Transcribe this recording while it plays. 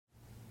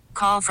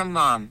call from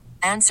mom.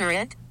 Answer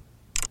it.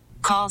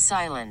 Call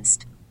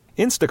silenced.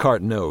 Instacart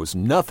knows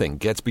nothing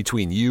gets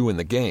between you and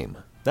the game.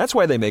 That's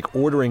why they make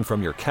ordering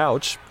from your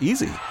couch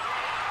easy.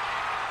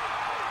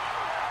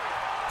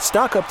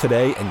 Stock up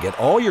today and get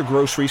all your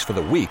groceries for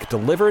the week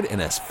delivered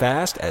in as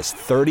fast as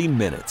 30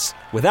 minutes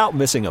without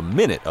missing a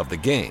minute of the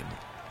game.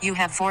 You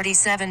have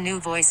 47 new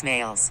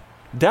voicemails.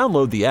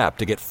 Download the app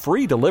to get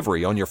free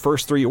delivery on your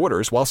first 3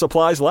 orders while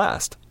supplies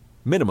last.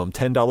 Minimum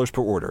 $10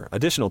 per order.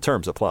 Additional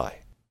terms apply.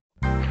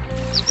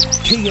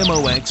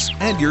 KMOX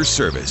and your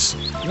service.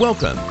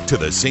 Welcome to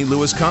the St.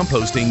 Louis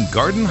Composting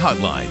Garden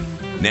Hotline.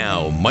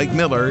 Now, Mike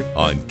Miller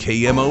on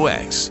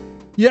KMOX.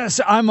 Yes,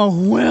 I'm a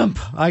wimp.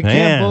 I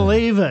can't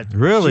believe it.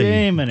 Really?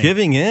 Jiminy.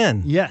 Giving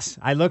in. Yes.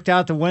 I looked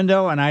out the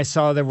window and I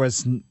saw there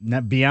was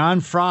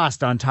Beyond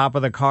Frost on top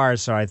of the car.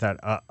 So I thought,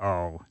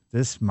 uh-oh,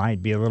 this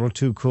might be a little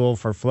too cool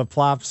for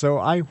flip-flops. So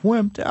I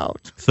wimped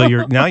out. So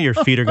now your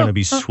feet are going to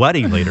be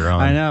sweaty later on.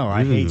 I know.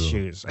 I hate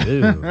shoes.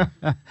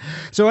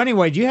 So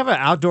anyway, do you have an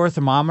outdoor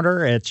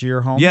thermometer at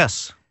your home?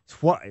 Yes.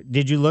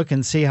 Did you look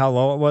and see how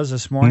low it was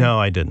this morning? No,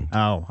 I didn't.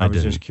 Oh, I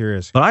was just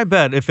curious. But I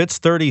bet if it's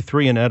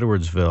 33 in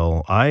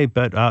Edwardsville, I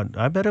bet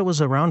it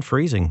was around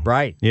freezing.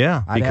 Right.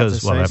 Yeah,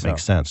 because that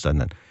makes sense,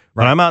 doesn't it?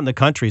 Right. But I'm out in the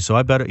country, so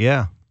I bet it.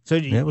 Yeah. So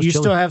you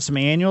still have some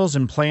annuals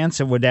and plants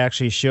that would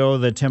actually show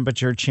the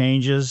temperature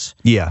changes?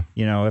 Yeah.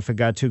 You know, if it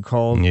got too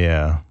cold?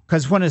 Yeah.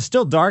 Because when it's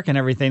still dark and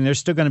everything, they're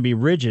still going to be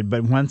rigid.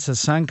 But once the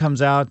sun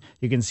comes out,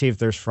 you can see if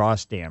there's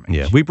frost damage.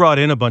 Yeah. We brought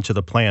in a bunch of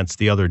the plants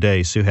the other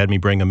day. Sue had me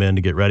bring them in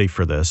to get ready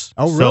for this.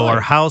 Oh, really? So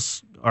our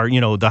house,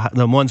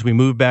 the ones we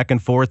moved back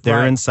and forth,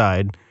 they're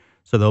inside.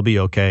 So they'll be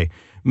okay.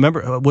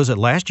 Remember, was it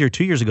last year,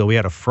 2 years ago, we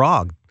had a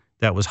frog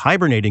that was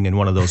hibernating in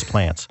one of those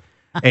plants.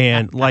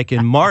 And like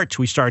in March,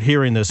 we start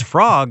hearing this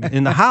frog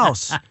in the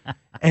house.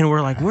 And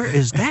we're like, where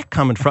is that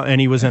coming from?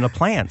 And he was in a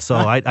plant. So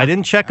I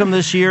didn't check them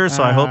this year.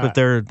 So I hope if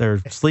they're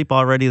asleep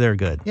already, they're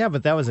good. Yeah,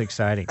 but that was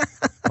exciting.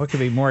 What could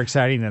be more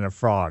exciting than a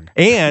frog?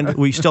 And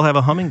we still have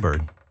a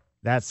hummingbird.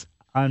 That's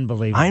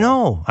unbelievable. I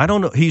know. I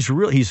don't know.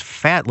 He's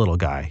fat little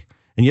guy.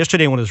 And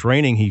yesterday when it was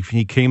raining,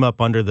 he came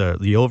up under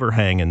the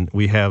overhang, and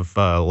we have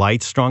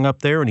lights strung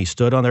up there, and he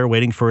stood on there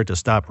waiting for it to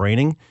stop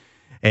raining.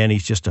 And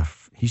he's just a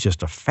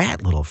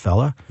fat little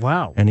fella.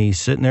 Wow. And he's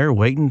sitting there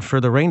waiting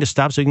for the rain to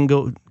stop so he can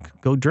go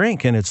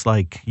drink. And it's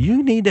like,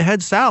 you need to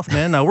head south,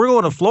 man. Now, we're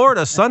going to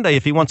Florida Sunday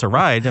if he wants a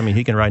ride. I mean,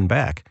 he can ride and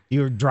back.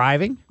 You're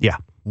driving? Yeah.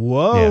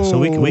 Whoa. Yeah, so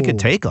we could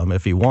take him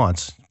if he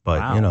wants.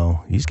 But,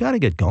 he's got to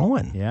get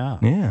going. Yeah.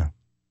 Yeah.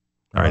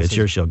 All right, it's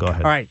your show. Go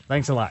ahead. All right,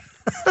 thanks a lot.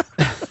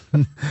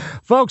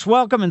 Folks,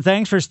 welcome and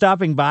thanks for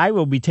stopping by.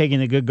 We'll be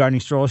taking a good gardening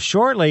stroll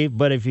shortly,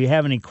 but if you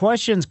have any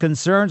questions,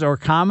 concerns, or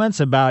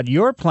comments about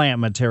your plant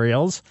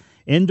materials,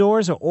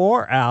 indoors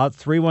or out,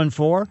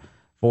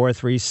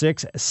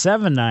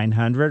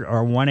 314-436-7900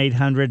 or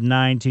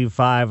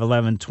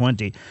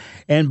 1-800-925-1120.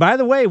 And by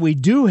the way, we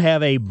do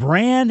have a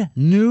brand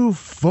new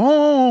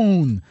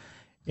phone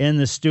in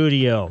the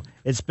studio.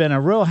 It's been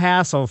a real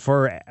hassle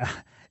for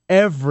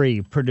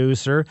every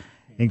producer,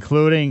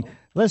 including,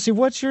 let's see,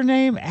 what's your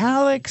name?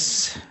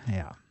 Alex?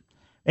 Yeah.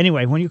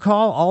 Anyway, when you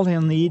call, all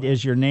he'll need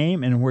is your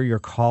name and where you're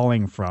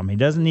calling from. He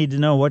doesn't need to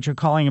know what you're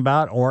calling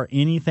about or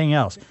anything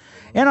else.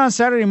 And on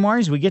Saturday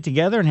mornings, we get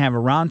together and have a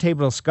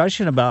roundtable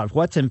discussion about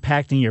what's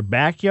impacting your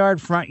backyard,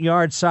 front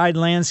yard, side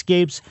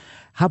landscapes.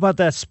 How about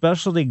that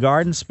specialty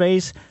garden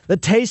space? The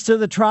taste of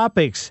the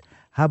tropics.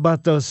 How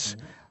about those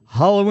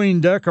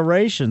Halloween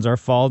decorations or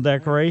fall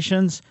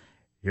decorations?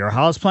 Your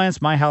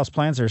houseplants, my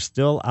houseplants are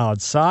still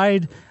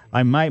outside.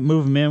 I might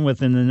move them in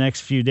within the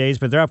next few days,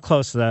 but they're up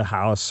close to the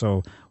house,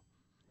 so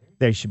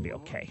they should be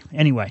okay.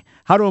 Anyway,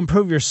 how to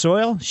improve your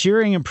soil,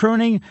 shearing and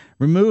pruning,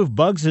 remove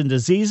bugs and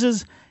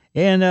diseases.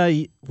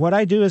 And what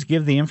I do is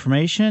give the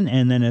information,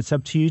 and then it's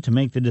up to you to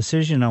make the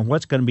decision on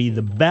what's going to be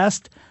the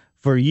best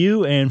for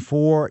you and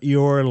for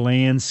your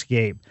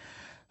landscape.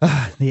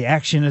 The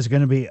action is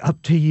going to be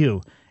up to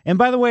you. And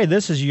by the way,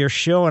 this is your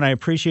show, and I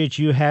appreciate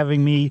you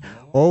having me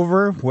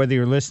over, whether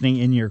you're listening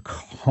in your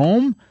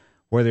home,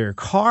 whether your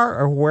car,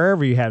 or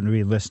wherever you happen to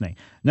be listening.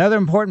 Another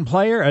important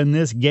player in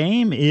this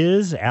game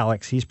is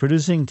Alex. He's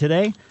producing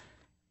today.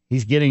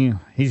 He's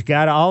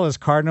got all his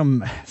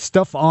Cardinal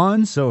stuff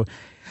on, so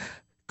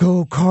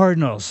go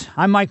Cardinals.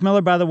 I'm Mike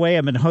Miller, by the way.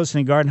 I've been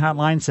hosting Garden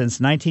Hotline since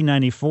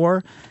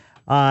 1994.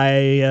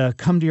 I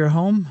come to your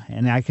home,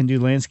 and I can do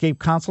landscape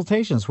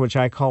consultations, which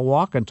I call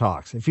walk and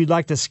talks. If you'd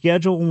like to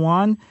schedule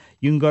one,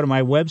 you can go to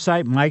my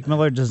website,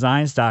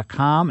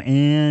 MikeMillerDesigns.com,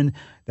 and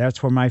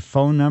that's where my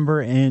phone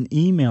number and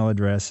email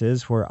address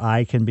is, where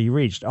I can be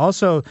reached.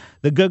 Also,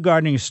 the Good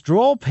Gardening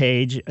Stroll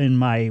page in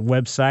my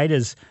website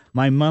is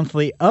my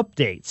monthly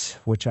updates,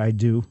 which I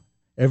do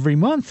every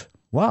month.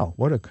 Wow,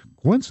 what a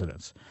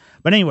coincidence.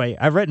 But anyway,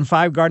 I've written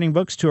 5 gardening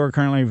books. 2 are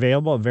currently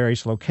available at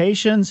various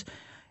locations.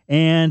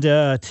 And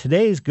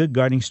today's Good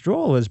Gardening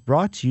Stroll is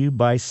brought to you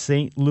by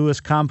St. Louis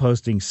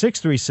Composting,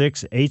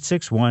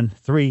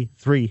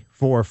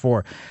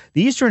 636-861-3344.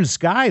 The eastern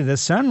sky, the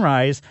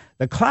sunrise,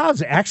 the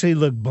clouds actually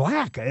look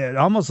black. It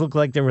almost looked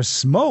like there was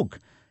smoke.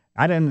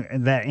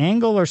 that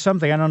angle or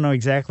something, I don't know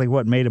exactly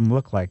what made him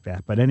look like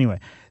that. But anyway,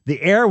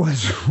 the air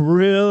was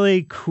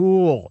really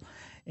cool.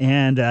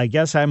 And I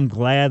guess I'm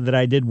glad that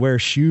I did wear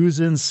shoes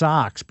and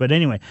socks. But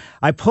anyway,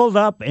 I pulled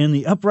up, and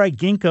the upright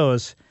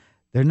ginkgos,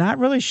 they're not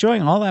really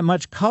showing all that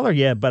much color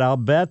yet, but I'll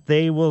bet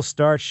they will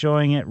start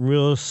showing it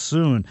real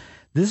soon.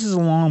 This is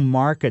along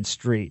Market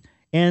Street.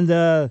 And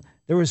they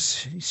were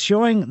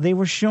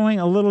showing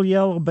a little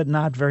yellow, but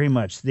not very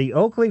much. The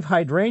oak leaf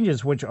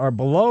hydrangeas, which are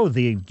below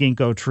the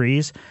ginkgo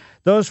trees,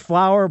 those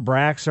flower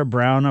bracts are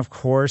brown, of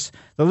course.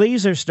 The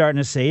leaves are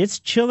starting to say it's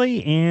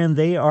chilly, and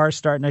they are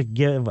starting to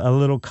give a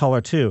little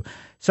color too.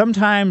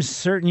 Sometimes,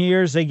 certain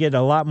years, they get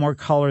a lot more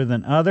color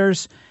than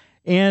others.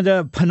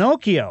 And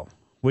Pinocchio,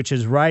 which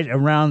is right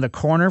around the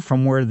corner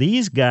from where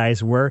these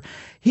guys were,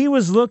 he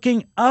was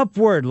looking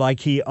upward like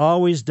he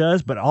always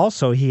does, but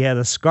also he had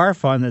a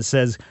scarf on that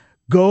says,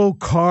 "Go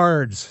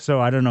Cards."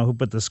 So I don't know who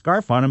put the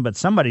scarf on him, but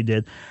somebody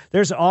did.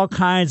 There's all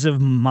kinds of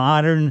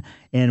modern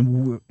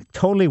and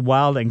totally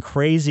wild and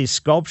crazy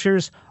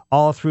sculptures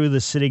all through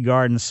the city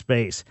garden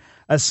space.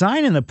 A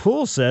sign in the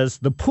pool says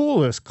the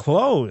pool is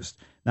closed.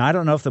 Now, I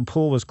don't know if the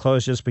pool was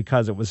closed just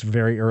because it was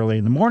very early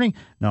in the morning.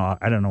 No,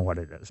 I don't know what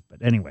it is.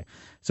 But anyway,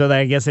 so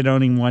I guess they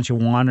don't even want you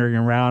wandering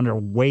around or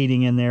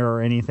waiting in there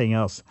or anything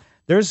else.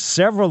 There's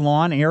several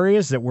lawn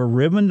areas that were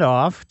ribboned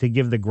off to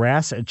give the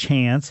grass a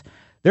chance.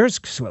 There's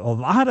a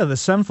lot of the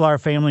sunflower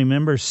family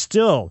members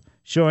still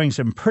showing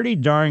some pretty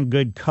darn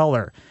good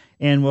color.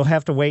 And we'll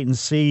have to wait and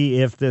see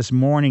if this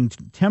morning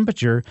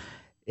temperature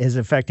is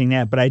affecting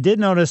that. But I did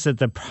notice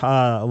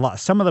that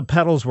some of the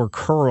petals were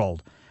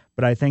curled.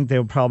 But I think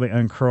they'll probably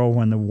uncurl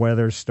when the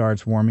weather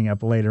starts warming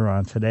up later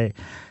on today.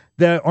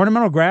 The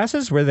ornamental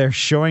grasses, where they're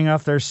showing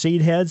off their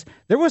seed heads,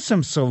 there was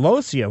some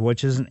celosia,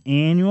 which is an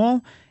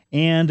annual,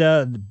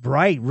 and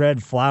bright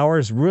red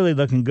flowers, really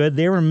looking good.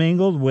 They were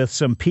mingled with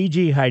some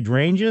PG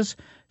hydrangeas,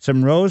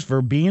 some rose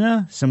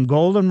verbena, some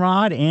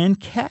goldenrod, and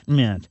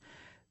catmint.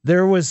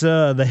 There was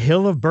the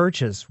Hill of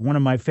Birches, one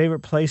of my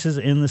favorite places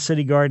in the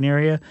city garden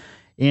area,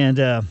 and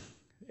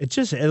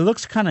it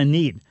looks kind of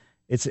neat.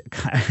 It's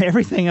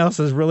everything else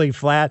is really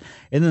flat,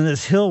 and then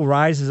this hill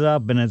rises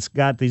up, and it's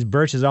got these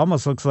birches. It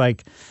almost looks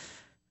like,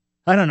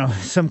 I don't know,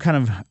 some kind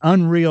of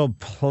unreal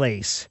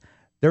place.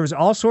 There was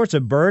all sorts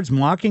of birds,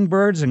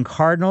 mockingbirds and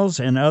cardinals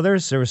and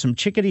others. There were some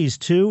chickadees,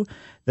 too,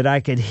 that I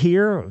could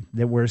hear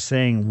that were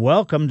saying,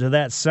 "Welcome to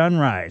that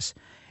sunrise."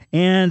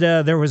 And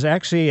there was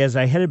actually, as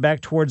I headed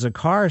back towards the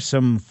car,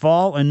 some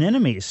fall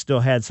anemones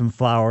still had some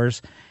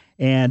flowers.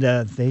 And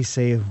they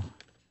say,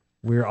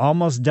 "We're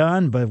almost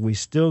done, but we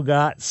still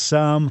got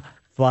some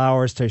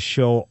flowers to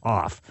show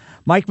off."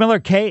 Mike Miller,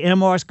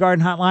 KMOX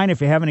Garden Hotline.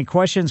 If you have any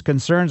questions,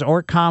 concerns,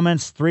 or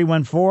comments,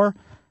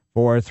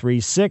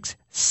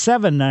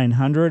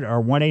 314-436-7900 or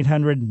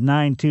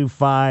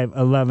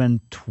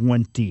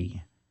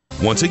 1-800-925-1120.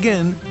 Once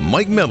again,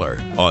 Mike Miller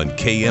on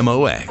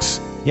KMOX.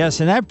 Yes,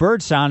 and that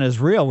bird sound is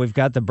real. We've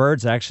got the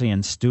birds actually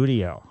in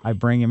studio. I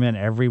bring them in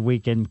every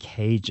week in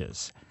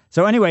cages.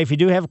 So anyway, if you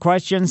do have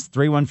questions,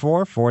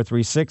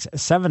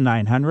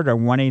 314-436-7900 or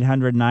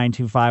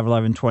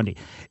 1-800-925-1120.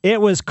 It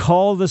was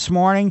cold this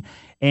morning,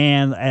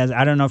 and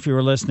I don't know if you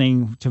were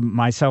listening to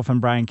myself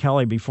and Brian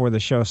Kelly before the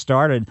show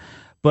started,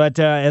 but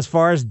as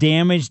far as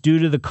damage due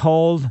to the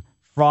cold,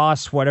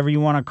 frost, whatever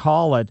you want to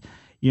call it,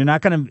 you're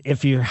not going to,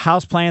 if your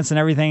houseplants and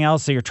everything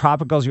else, so your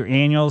tropicals, your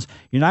annuals,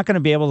 you're not going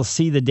to be able to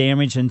see the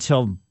damage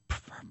until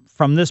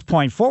from this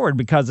point forward,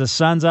 because the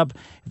sun's up.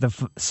 If the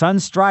sun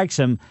strikes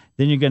them,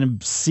 then you're going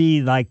to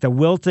see like the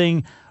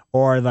wilting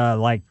or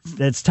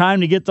it's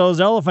time to get those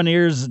elephant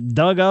ears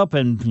dug up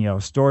and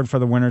stored for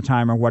the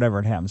wintertime or whatever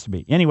it happens to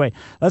be. Anyway,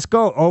 let's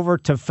go over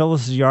to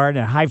Phyllis's yard.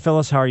 And hi,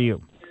 Phyllis, how are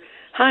you?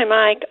 Hi,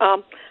 Mike.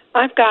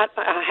 I've got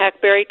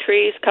hackberry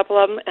trees, a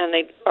couple of them, and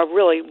they are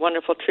really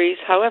wonderful trees.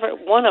 However,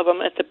 one of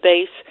them at the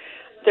base,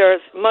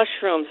 there's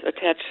mushrooms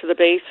attached to the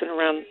base and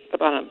around the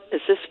bottom.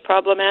 Is this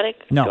problematic?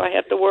 No. Do I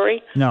have to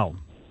worry? No.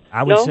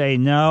 I would say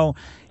no.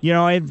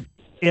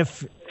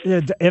 If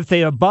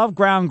the above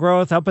ground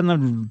growth up in the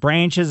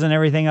branches and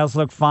everything else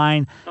look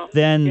fine,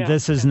 then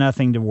this is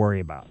nothing to worry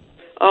about.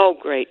 Oh,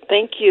 great.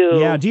 Thank you.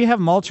 Yeah. Do you have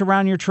mulch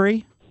around your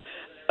tree?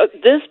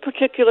 This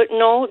particular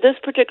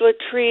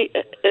tree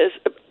is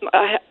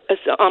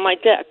on my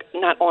deck.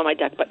 Not on my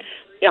deck, but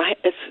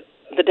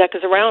the deck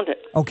is around it.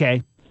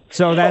 Okay.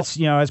 So that's,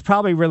 it's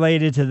probably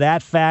related to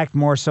that fact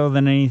more so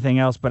than anything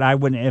else, but I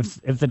wouldn't,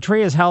 if the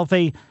tree is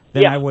healthy,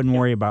 then I wouldn't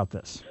worry about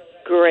this.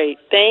 Great.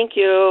 Thank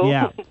you.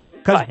 Yeah.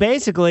 Because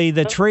basically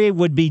the tree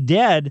would be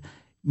dead.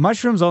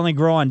 Mushrooms only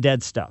grow on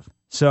dead stuff.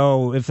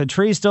 So if the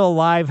tree's still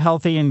alive,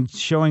 healthy, and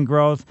showing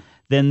growth,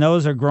 then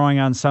those are growing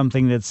on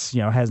something that's,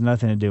 has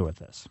nothing to do with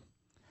this.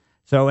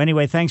 So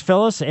anyway, thanks,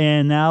 Phyllis.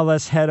 And now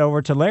let's head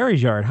over to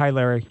Larry's yard. Hi,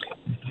 Larry.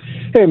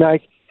 Hey,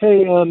 Mike.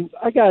 Hey,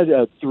 I got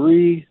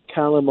 3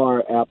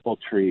 Calamar apple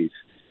trees.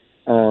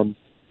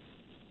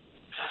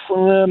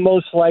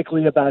 Most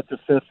likely about the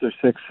 5th or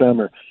 6th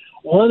summer.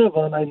 One of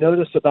them I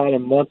noticed about a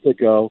month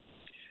ago,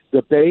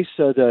 the base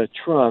of the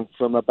trunk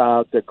from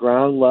about the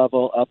ground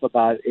level up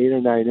about 8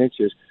 or 9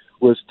 inches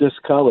was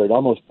discolored,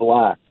 almost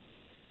black.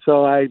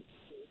 So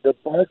the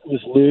bark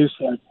was loose.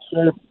 I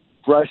sort of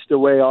brushed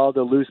away all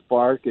the loose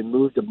bark and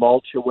moved the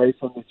mulch away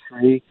from the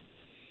tree.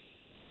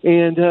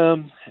 And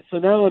so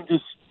now I'm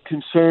just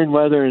concerned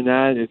whether or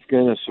not it's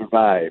going to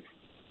survive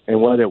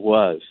and what it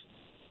was.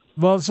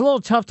 Well, it's a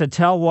little tough to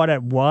tell what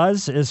it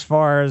was as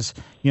far as,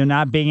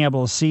 not being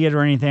able to see it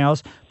or anything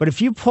else. But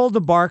if you pulled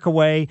the bark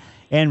away,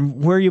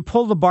 and where you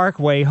pulled the bark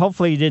away,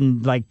 hopefully you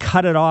didn't like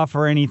cut it off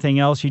or anything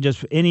else.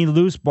 Any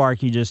loose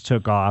bark you just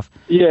took off.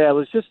 Yeah, it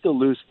was just a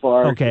loose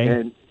bark. Okay.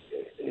 And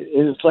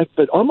it's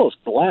but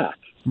almost black.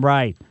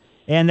 Right.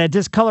 And that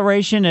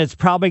discoloration, it's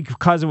probably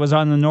because it was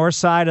on the north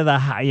side of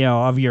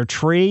of your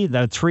tree,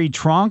 the tree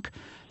trunk.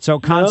 So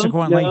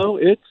consequently, no,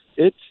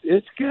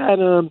 it's got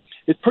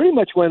it pretty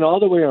much went all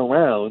the way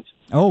around.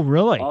 Oh,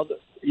 really? All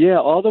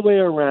the way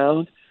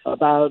around,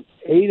 about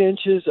 8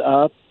 inches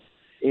up,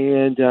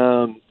 and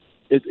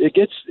it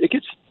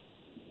gets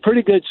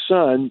pretty good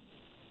sun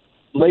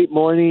late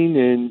morning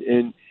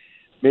and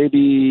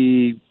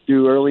maybe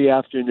through early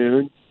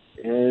afternoon,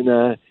 and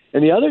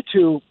the other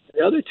two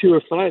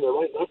are fine. They're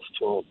right next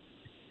to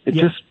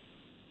them.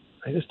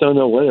 I just don't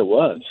know what it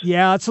was.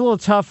 Yeah, it's a little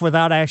tough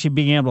without actually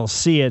being able to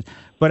see it.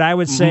 But I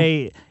would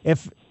say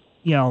if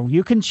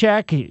you can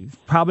check,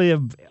 probably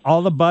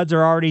all the buds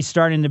are already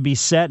starting to be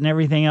set and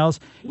everything else.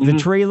 If the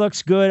tree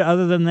looks good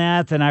other than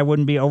that, then I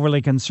wouldn't be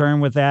overly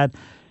concerned with that.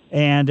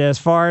 And as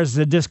far as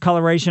the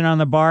discoloration on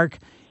the bark,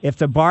 if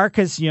the bark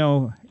is,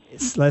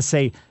 let's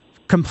say,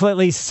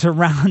 completely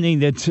surrounding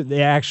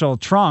the actual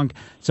trunk,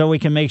 so we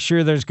can make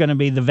sure there's going to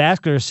be the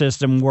vascular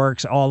system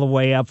works all the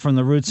way up from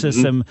the root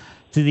system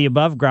to the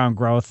above ground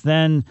growth,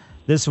 then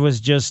this was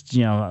just,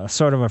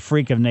 sort of a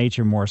freak of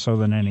nature more so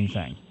than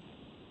anything.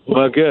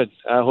 Well, good.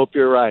 I hope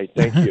you're right.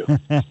 Thank you.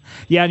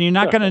 Yeah, and you're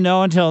not going to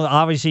know until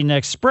obviously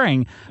next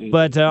spring.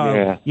 But,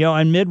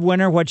 in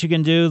midwinter, what you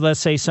can do, let's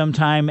say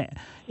sometime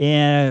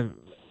in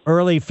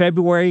early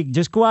February,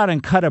 just go out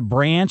and cut a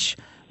branch,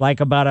 like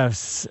about a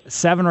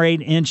 7 or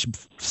 8 inch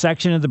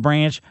section of the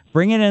branch,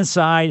 bring it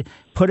inside,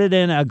 put it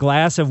in a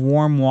glass of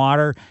warm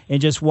water,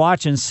 and just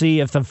watch and see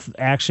if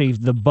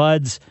the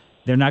buds,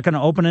 they're not going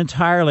to open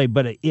entirely,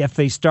 but if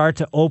they start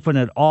to open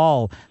at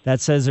all,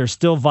 that says they're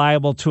still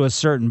viable to a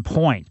certain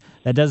point.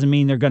 That doesn't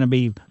mean they're going to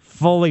be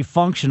fully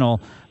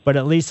functional, but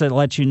at least it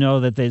lets you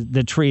know that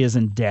the tree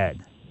isn't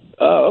dead.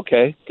 Oh,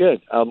 okay,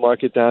 good. I'll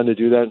mark it down to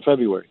do that in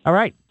February. All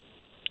right.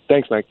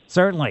 Thanks, Mike.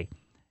 Certainly.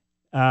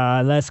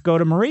 Let's go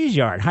to Marie's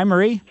yard. Hi,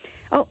 Marie.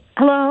 Oh,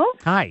 hello?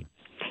 Hi.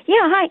 Yeah,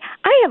 hi.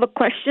 I have a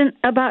question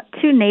about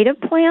 2 native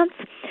plants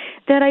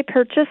that I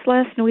purchased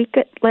last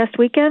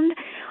weekend.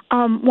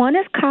 One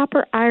is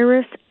copper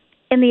iris,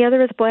 and the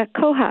other is black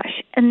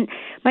cohosh. And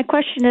my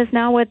question is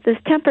now, with this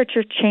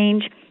temperature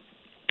change,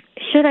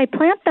 should I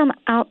plant them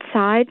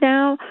outside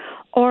now,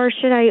 or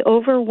should I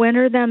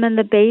overwinter them in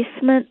the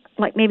basement,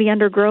 like maybe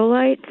under grow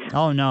lights?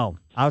 Oh, no.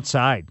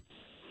 Outside.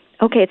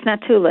 Okay, it's not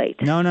too late.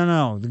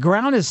 No. The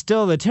ground is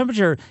still, the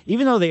temperature,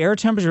 even though the air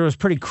temperature was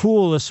pretty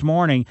cool this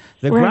morning,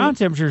 the ground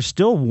temperature is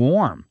still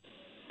warm.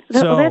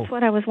 Well, that's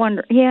what I was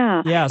wondering.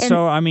 Yeah. Yeah,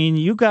 so,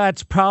 you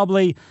got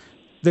probably...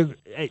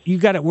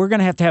 we're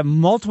going to have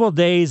multiple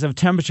days of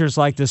temperatures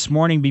like this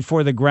morning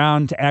before the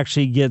ground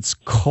actually gets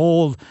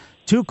cold,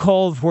 too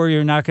cold where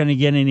you're not going to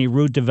get any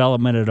root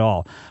development at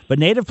all. But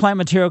native plant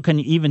material can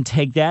even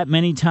take that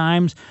many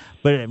times.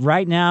 But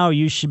right now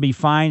you should be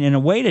fine. And a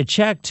way to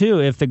check, too,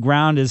 if the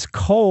ground is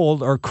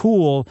cold or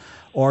cool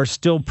or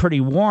still pretty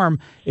warm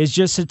is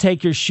just to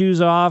take your shoes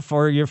off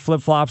or your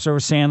flip-flops or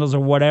sandals or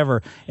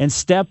whatever and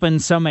step in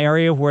some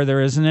area where there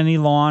isn't any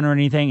lawn or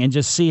anything and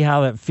just see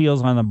how that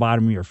feels on the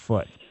bottom of your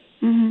foot.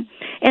 Mm-hmm.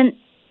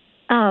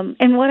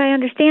 And what I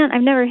understand,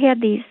 I've never had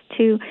these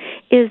two,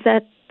 is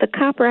that the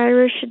copper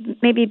iris should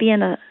maybe be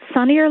in a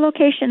sunnier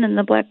location and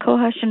the black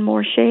cohosh in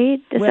more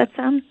shade. Does that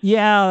sound?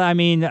 Yeah,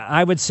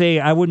 I would say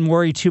I wouldn't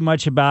worry too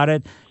much about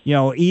it.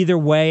 Either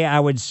way, I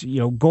would,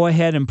 go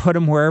ahead and put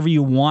them wherever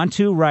you want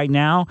to right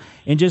now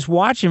and just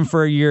watch them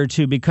for a year or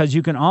two because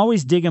you can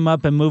always dig them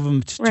up and move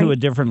them to a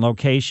different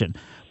location.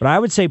 But I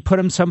would say put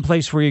them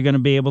someplace where you're going to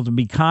be able to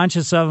be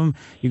conscious of them,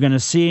 you're going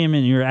to see them,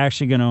 and you're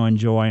actually going to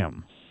enjoy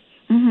them.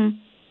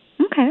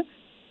 Mm-hmm. Okay.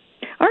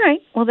 All right.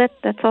 Well,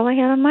 that's all I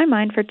had on my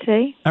mind for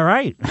today. All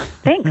right.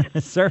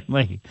 Thanks.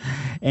 Certainly.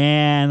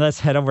 And let's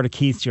head over to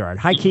Keith's yard.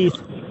 Hi, Keith.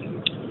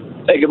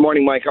 Hey, good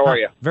morning, Mike. How are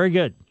you? Very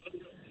good.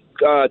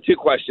 2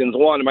 questions.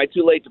 One, am I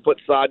too late to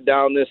put sod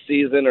down this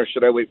season, or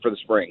should I wait for the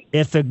spring?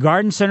 If the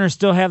garden centers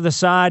still have the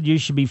sod, you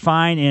should be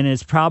fine. And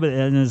it's probably,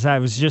 and as I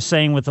was just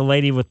saying with the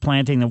lady with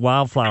planting the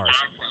wildflowers,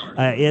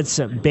 it's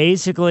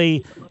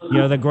basically,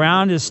 the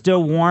ground is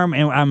still warm.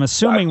 And I'm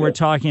assuming we're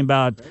talking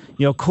about,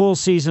 cool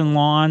season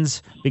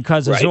lawns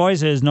because the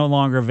zoysia is no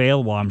longer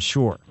available, I'm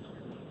sure.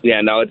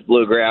 Yeah, no, it's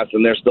bluegrass,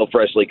 and they're still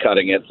freshly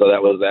cutting it. So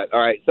that was that.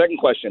 All right, second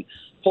question.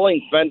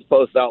 Pulling fence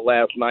posts out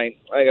last night.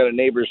 I got a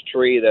neighbor's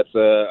tree that's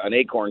an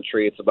acorn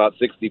tree. It's about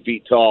 60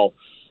 feet tall.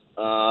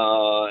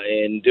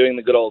 And doing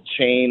the good old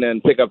chain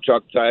and pickup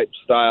truck type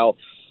style,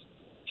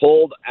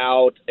 pulled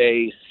out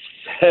a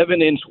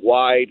 7-inch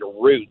wide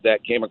root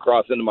that came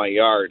across into my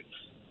yard.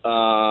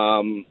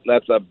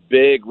 That's a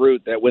big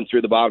root that went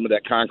through the bottom of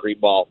that concrete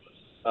ball.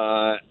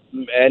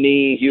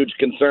 Any huge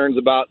concerns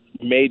about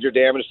major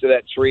damage to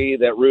that tree?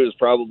 That root is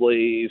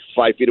probably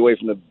 5 feet away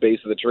from the base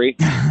of the tree.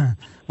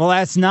 Well,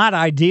 that's not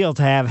ideal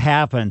to have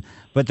happen,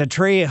 but the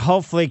tree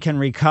hopefully can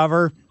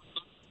recover.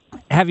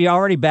 Have you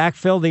already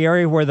backfilled the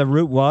area where the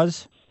root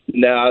was?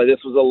 No, this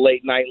was a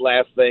late night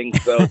last thing,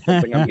 so it's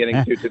something I'm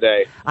getting to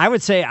today. I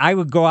would say I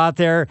would go out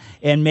there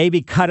and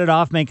maybe cut it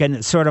off, make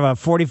a sort of a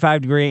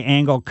 45-degree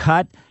angle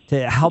cut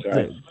to help.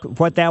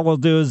 What that will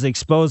do is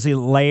expose the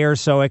layer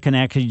so it can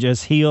actually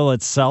just heal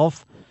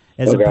itself,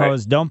 as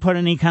opposed, don't put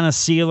any kind of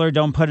sealer,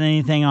 don't put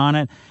anything on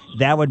it.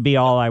 That would be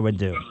all I would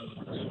do.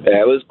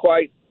 Yeah, it was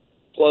quite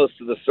close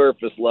to the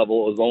surface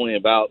level. It was only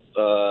about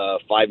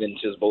 5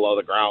 inches below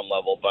the ground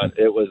level, but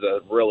it was a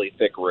really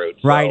thick root.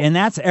 So. Right, and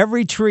that's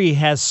every tree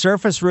has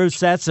surface roots.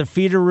 That's the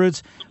feeder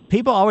roots.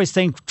 People always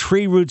think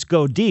tree roots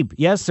go deep.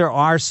 Yes, there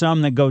are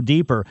some that go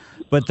deeper,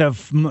 but the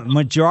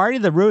majority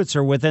of the roots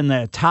are within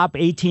the top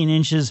 18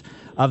 inches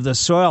of the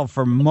soil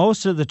for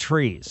most of the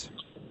trees.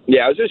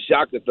 Yeah, I was just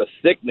shocked at the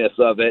thickness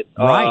of it,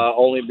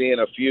 only being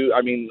a few.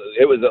 I mean,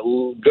 it was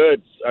a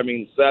good,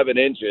 7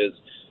 inches.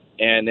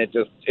 And it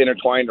just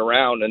intertwined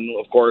around, and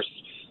of course,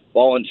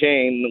 ball and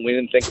chain. We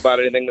didn't think about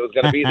anything that was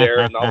going to be there,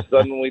 and all of a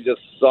sudden, we just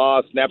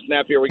saw snap,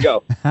 snap. Here we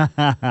go.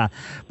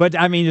 But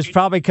it's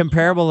probably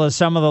comparable to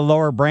some of the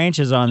lower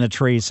branches on the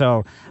tree.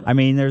 So,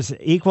 there's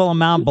equal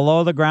amount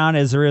below the ground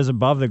as there is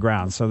above the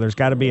ground. So there's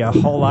got to be a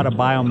whole lot of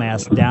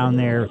biomass down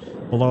there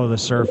below the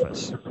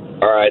surface.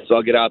 All right, so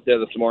I'll get out there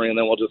this morning, and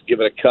then we'll just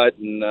give it a cut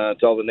and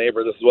tell the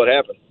neighbor this is what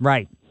happened.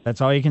 Right.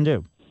 That's all you can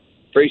do.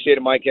 Appreciate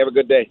it, Mike. Have a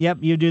good day. Yep,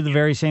 you do the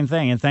very same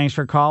thing, and thanks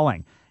for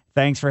calling.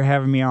 Thanks for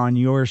having me on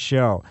your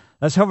show.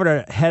 Let's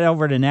head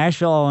over to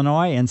Nashville,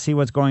 Illinois, and see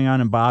what's going on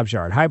in Bob's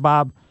yard. Hi,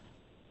 Bob.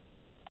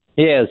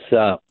 Yes,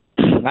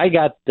 I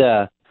got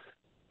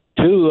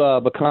 2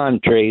 pecan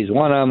trees.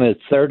 One of them is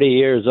 30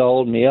 years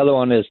old, and the other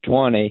one is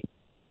 20.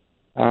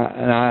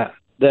 The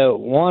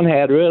one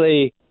had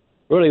really,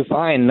 really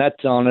fine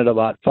nuts on it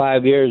about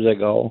 5 years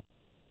ago,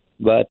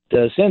 but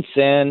since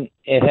then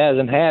it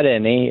hasn't had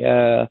any.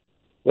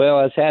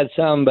 Well, it's had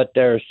some, but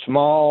they're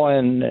small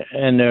and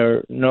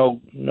they're no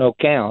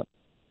count.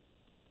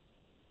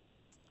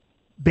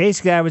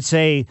 Basically, I would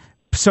say,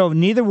 so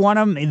neither one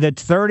of them, the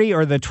 30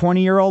 or the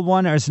 20-year-old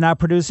one, is not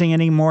producing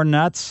any more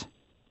nuts?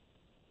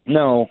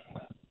 No.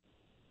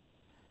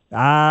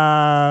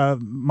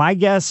 My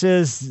guess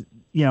is,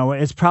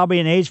 it's probably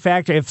an age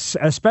factor,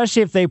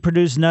 especially if they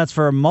produce nuts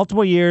for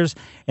multiple years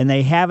and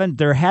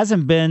there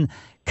hasn't been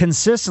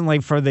consistently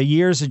for the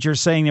years that you're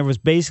saying there was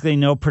basically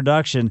no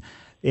production.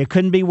 It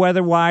couldn't be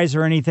weather-wise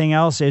or anything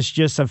else. It's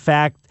just a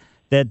fact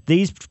that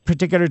these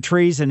particular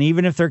trees, and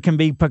even if there can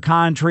be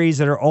pecan trees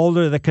that are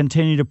older that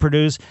continue to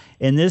produce,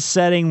 in this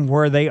setting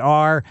where they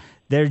are,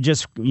 they're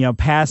just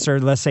past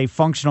their, let's say,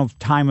 functional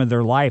time of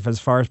their life as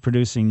far as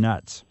producing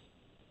nuts.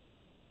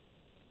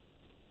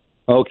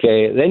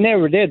 Okay. They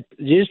never did.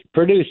 Just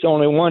produced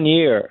only 1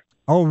 year.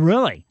 Oh,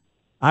 really?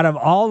 Out of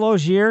all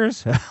those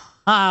years? Oh,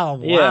 wow.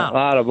 Yeah,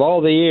 out of all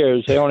the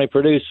years, they only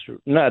produced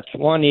nuts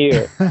 1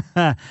 year.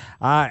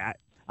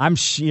 I'm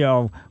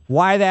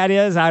why that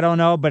is, I don't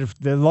know, but if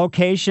the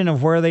location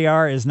of where they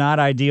are is not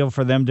ideal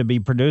for them to be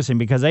producing,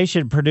 because they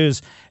should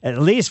produce at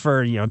least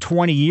for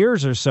 20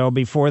 years or so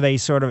before they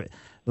sort of,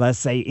 let's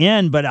say,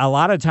 end. But a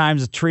lot of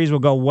times the trees will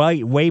go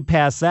way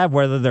past that,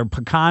 whether they're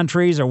pecan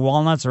trees or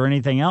walnuts or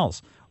anything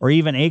else, or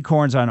even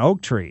acorns on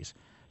oak trees.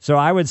 So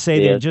I would say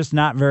they're just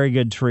not very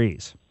good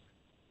trees.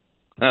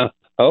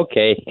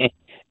 Okay.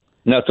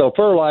 No, so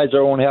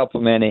fertilizer won't help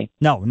them any.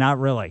 No, not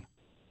really.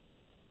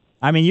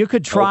 You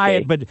could try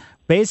it, but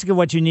basically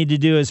what you need to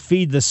do is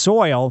feed the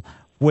soil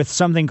with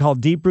something called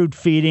deep root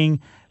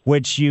feeding,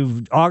 which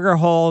you auger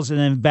holes and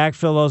then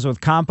backfill those with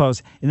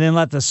compost, and then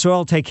let the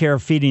soil take care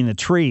of feeding the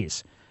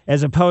trees,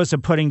 as opposed to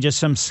putting just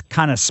some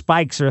kind of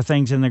spikes or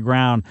things in the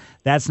ground.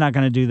 That's not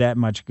going to do that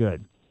much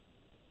good.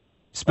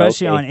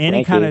 Especially on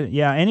any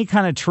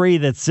kind of tree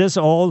that's this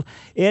old.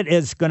 It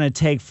is going to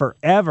take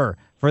forever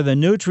for the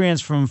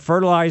nutrients from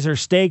fertilizer,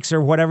 stakes, or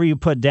whatever you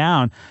put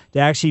down to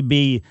actually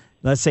be,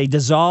 let's say,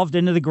 dissolved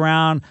into the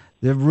ground,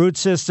 the root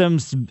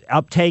systems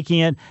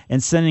uptaking it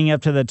and sending it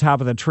up to the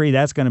top of the tree.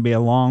 That's going to be a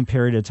long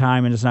period of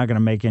time, and it's not going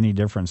to make any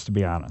difference, to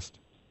be honest.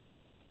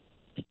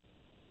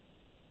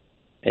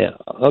 Yeah.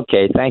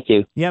 Okay. Thank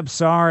you. Yep.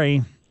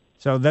 Sorry.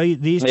 So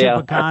these 2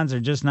 pecans are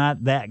just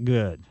not that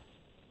good.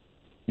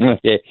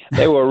 Okay.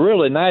 They were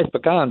really nice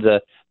pecans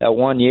that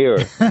 1 year.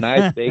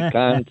 Nice big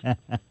pecans.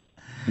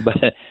 But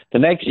the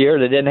next year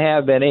they didn't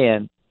have any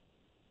in.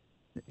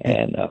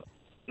 And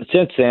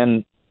since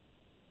then,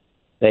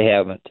 they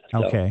haven't.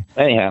 So, okay.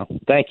 Anyhow,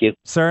 thank you.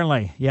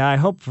 Certainly. Yeah, I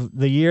hope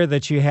the year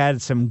that you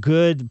had some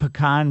good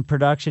pecan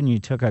production, you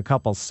took a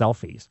couple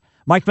selfies.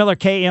 Mike Miller,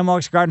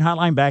 KMOX Garden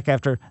Hotline, back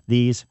after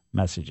these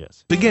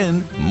messages.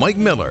 Again, Mike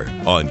Miller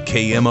on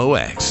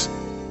KMOX.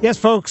 Yes,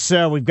 folks,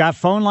 we've got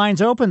phone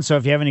lines open, so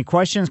if you have any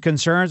questions,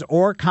 concerns,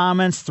 or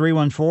comments,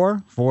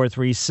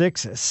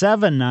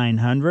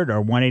 314-436-7900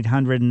 or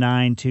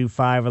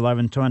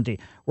 1-800-925-1120.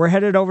 We're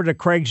headed over to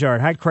Craig's yard.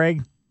 Hi,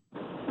 Craig.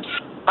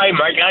 Hi,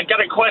 Mike. I got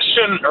a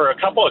question, or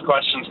a couple of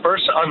questions.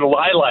 First, on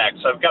lilacs.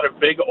 I've got a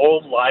big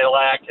old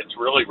lilac. It's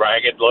really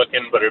ragged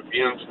looking, but it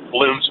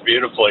blooms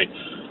beautifully.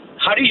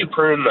 How do you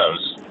prune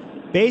those?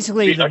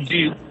 Basically, the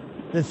thing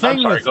I'm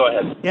sorry, with, go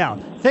ahead. Yeah,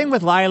 thing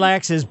with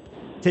lilacs is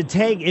to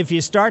take, if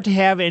you start to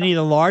have any of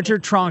the larger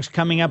trunks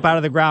coming up out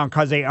of the ground,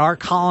 because they are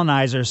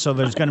colonizers, so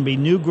there's going to be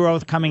new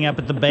growth coming up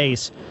at the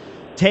base,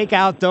 take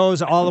out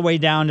those all the way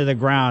down to the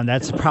ground.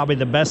 That's probably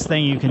the best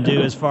thing you can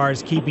do as far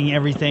as keeping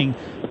everything,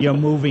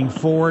 moving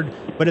forward.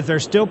 But if they're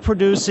still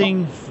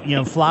producing,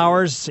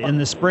 flowers in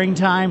the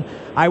springtime,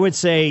 I would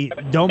say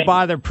don't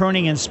bother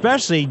pruning, and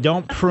especially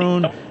don't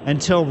prune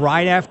until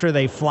right after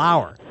they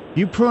flower.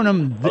 You prune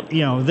them,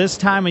 this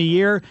time of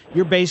year,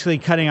 you're basically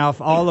cutting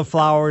off all the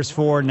flowers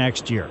for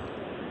next year.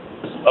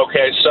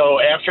 Okay,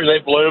 so after they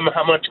bloom,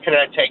 how much can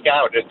I take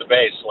out at the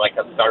base? Like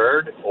a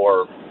third,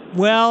 or?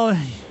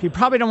 Well, you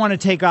probably don't want to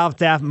take off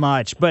that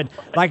much, but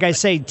like I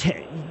say,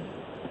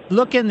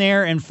 look in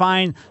there and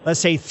find, let's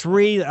say,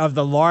 3 of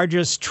the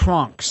largest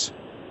trunks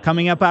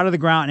coming up out of the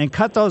ground and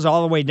cut those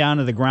all the way down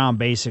to the ground,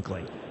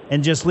 basically,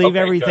 and just leave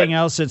everything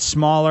else that's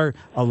smaller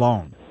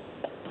alone.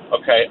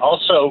 Okay,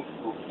 also,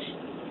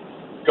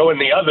 go in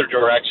the other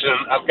direction.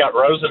 I've got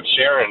Rose of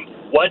Sharon.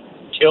 What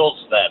kills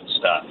that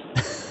stuff?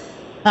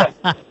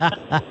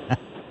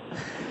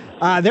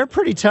 They're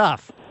pretty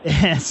tough.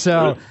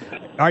 So,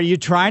 are you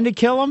trying to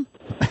kill them?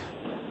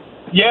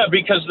 Yeah,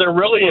 because they're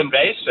really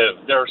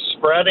invasive. They're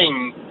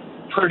spreading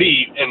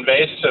pretty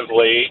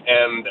invasively,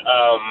 and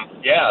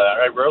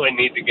I really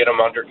need to get them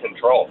under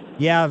control.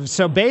 Yeah,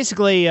 so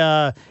basically,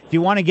 if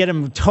you want to get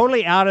them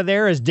totally out of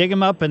there, is dig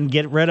them up and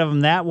get rid of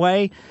them that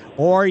way,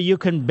 or you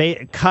can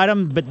cut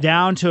them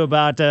down to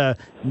about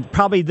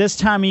probably this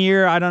time of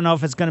year. I don't know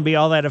if it's going to be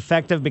all that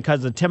effective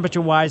because of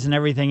temperature-wise and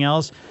everything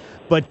else.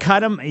 But cut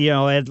them,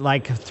 at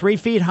like 3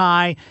 feet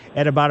high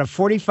at about a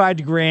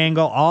 45-degree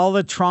angle, all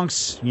the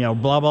trunks, blah,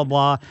 blah,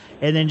 blah,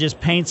 and then just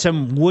paint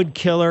some wood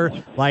killer,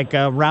 like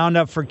a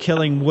Roundup for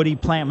killing woody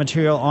plant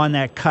material on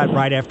that cut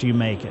right after you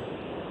make it.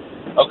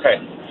 Okay.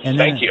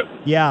 Thank you.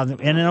 Yeah,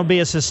 and it'll be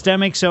a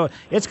systemic, so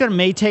it's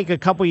may take a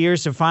couple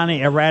years to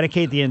finally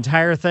eradicate the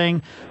entire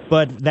thing,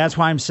 but that's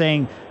why I'm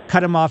saying cut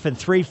them off at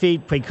 3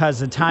 feet, because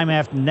the time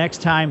after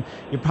next time,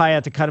 you probably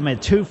have to cut them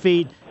at 2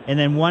 feet, and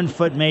then 1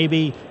 foot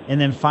maybe, and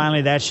then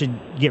finally that should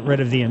get rid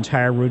of the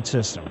entire root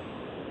system.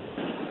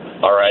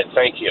 All right,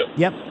 thank you.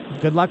 Yep,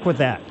 good luck with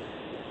that.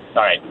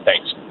 All right,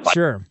 thanks. Bye.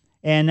 Sure.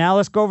 And now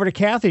let's go over to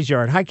Kathy's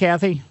yard. Hi,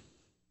 Kathy.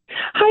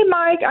 Hi,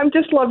 Mike. I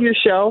just love your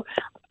show.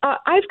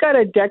 I've got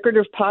a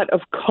decorative pot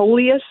of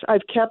coleus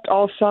I've kept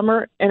all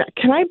summer, and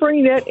can I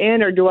bring that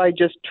in, or do I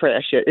just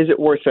trash it? Is it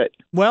worth it?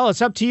 Well,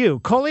 it's up to you.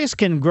 Coleus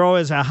can grow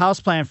as a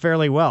houseplant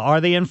fairly well. Are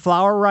they in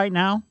flower right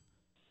now?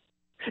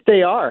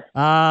 They are.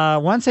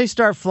 Once they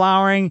start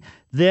flowering,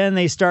 then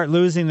they start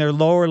losing their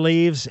lower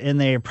leaves, and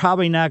they're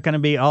probably not going to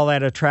be all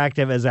that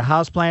attractive as a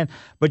houseplant.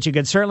 But you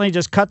could certainly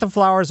just cut the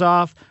flowers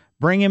off,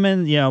 bring them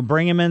in,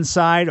 bring them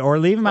inside, or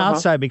leave them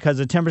outside, because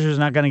the temperature is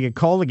not going to get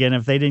cold again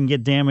if they didn't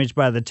get damaged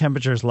by the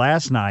temperatures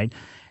last night.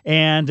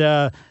 And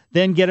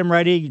then get them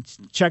ready,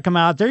 check them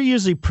out. They're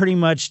usually pretty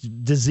much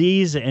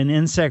disease and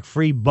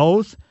insect-free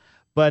both,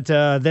 but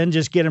then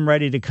just get them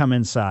ready to come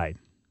inside.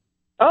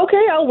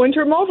 Okay, I'll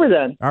winter them over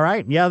then. All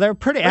right. Yeah, they're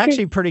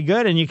actually pretty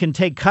good, and you can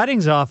take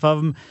cuttings off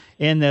of them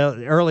in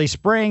the early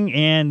spring,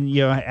 and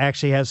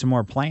actually have some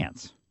more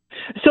plants.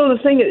 So the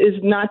thing is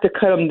not to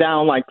cut them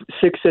down like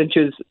 6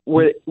 inches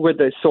where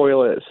the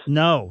soil is.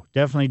 No,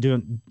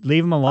 definitely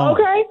leave them alone.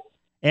 Okay.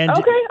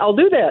 Okay, I'll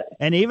do that.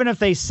 And even if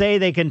they say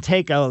they can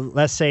take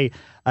let's say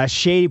a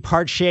shady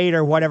part shade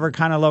or whatever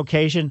kind of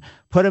location,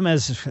 put them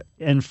as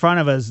in front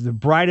of the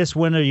brightest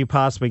window you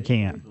possibly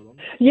can.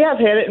 Yeah, I've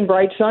had it in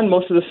bright sun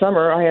most of the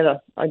summer. I had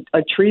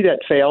a tree that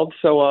failed,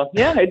 so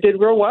it did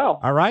real well.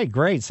 All right,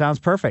 great. Sounds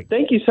perfect.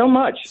 Thank you so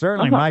much.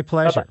 Certainly, my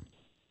pleasure. Bye-bye.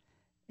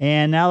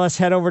 And now let's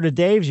head over to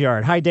Dave's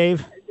yard. Hi,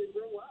 Dave.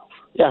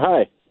 Yeah,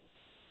 hi.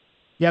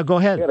 Yeah, go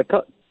ahead. I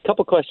got a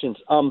couple questions.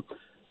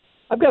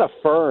 I've got a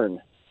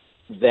fern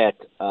that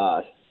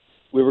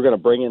we were going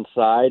to bring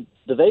inside.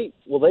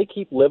 Will they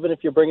keep living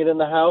if you bring it in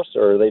the house,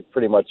 or are they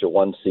pretty much a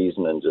one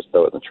season and just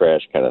throw it in the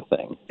trash kind of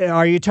thing?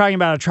 Are you talking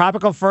about a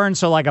tropical fern,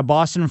 so like a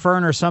Boston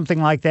fern or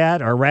something like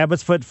that, or a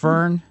rabbit's foot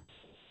fern?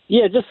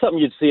 Yeah, just something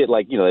you'd see at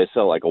they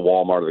sell like a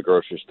Walmart or the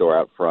grocery store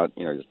out front,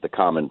 just the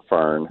common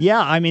fern.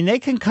 Yeah, I mean, they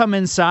can come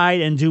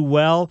inside and do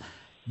well,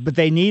 but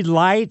they need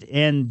light,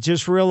 and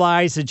just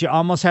realize that you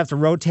almost have to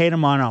rotate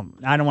them on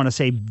I don't want to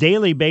say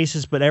daily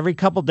basis, but every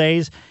couple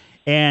days,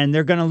 and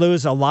they're going to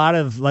lose a lot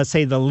of, let's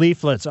say, the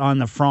leaflets on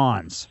the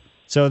fronds.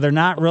 So they're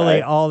not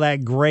really all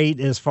that great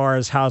as far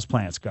as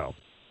houseplants go.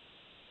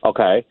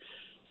 Okay.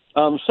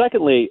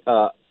 Secondly,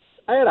 I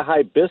had a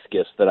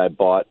hibiscus that I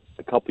bought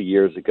a couple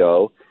years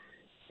ago,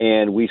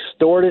 and we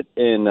stored it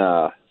in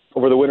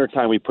over the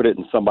wintertime, we put it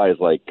in somebody's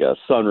like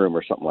sunroom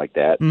or something like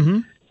that. Mm-hmm.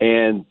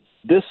 And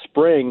this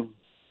spring,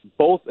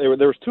 there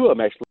was two of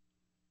them actually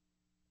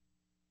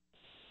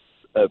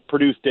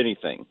produced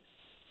anything.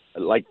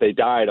 Like they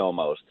died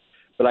almost.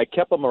 But I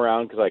kept them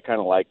around because I kind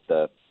of liked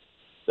the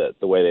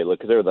way they look,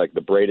 because they're like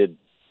the braided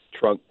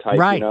trunk type,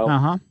 right. you know?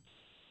 Uh-huh.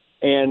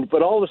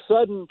 But all of a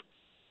sudden,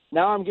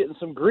 now I'm getting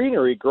some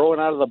greenery growing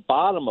out of the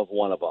bottom of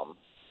one of them,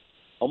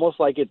 almost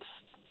like it's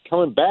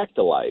coming back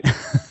to life.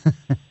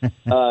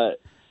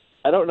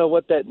 I don't know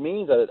what that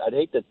means. I'd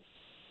hate to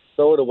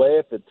throw it away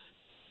if it's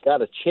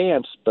got a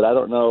chance, but I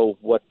don't know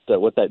what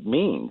that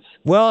means.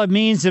 Well, it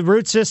means the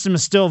root system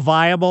is still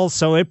viable,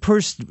 so it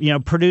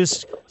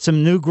produced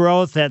some new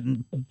growth that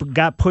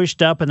got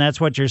pushed up, and that's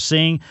what you're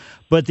seeing.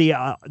 But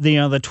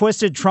the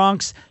twisted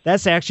trunks,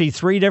 that's actually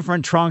 3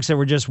 different trunks that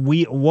were just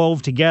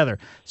wove together.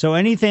 So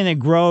anything that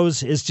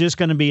grows is just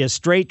going to be a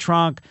straight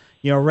trunk.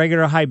 A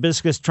regular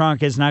hibiscus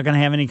trunk is not going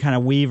to have any kind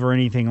of weave or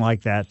anything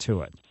like that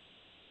to it.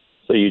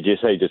 So you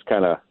just say should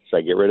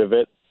I get rid of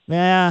it?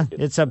 Yeah,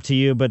 it's up to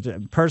you,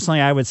 but personally,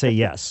 I would say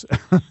yes.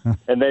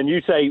 And then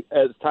you say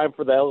it's time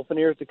for the elephant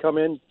ears to come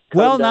in.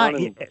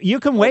 You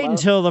can wait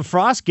until the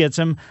frost gets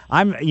them.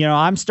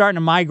 I'm starting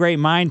to migrate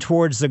mine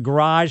towards the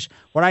garage.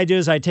 What I do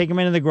is I take them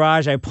into the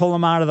garage, I pull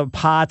them out of the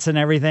pots and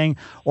everything,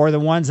 or the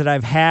ones that I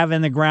have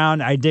in the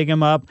ground, I dig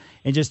them up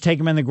and just take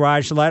them in the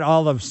garage to let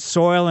all the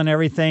soil and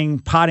everything,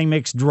 potting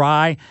mix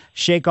dry,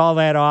 shake all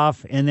that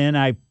off, and then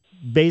I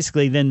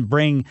basically then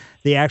bring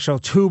the actual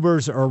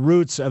tubers or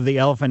roots of the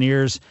elephant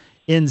ears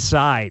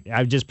inside.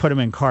 I've just put them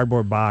in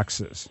cardboard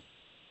boxes.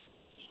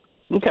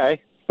 Okay.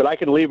 But I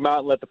can leave them out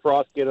and let the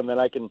frost get them, then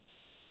I can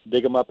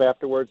dig them up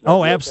afterwards?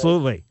 Oh,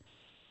 absolutely.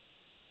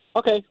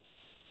 Okay.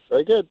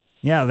 Very good.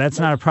 Yeah, that's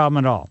not a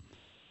problem at all.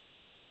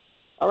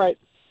 All right.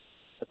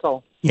 That's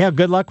all. Yeah,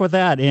 good luck with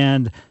that.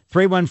 And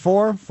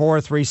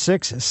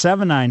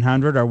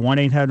 314-436-7900 or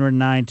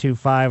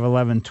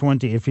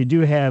 1-800-925-1120 if you do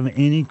have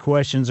any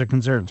questions or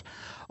concerns.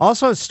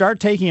 Also, start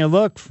taking a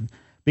look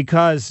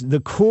because the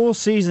cool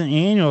season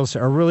annuals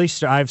are really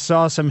I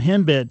saw some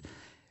henbit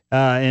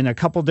in a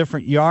couple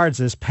different yards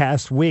this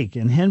past week.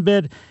 And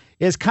henbit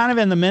is kind of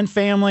in the mint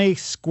family,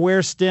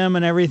 square stem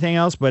and everything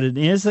else, but it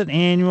is an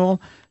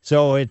annual.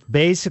 So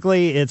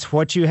it's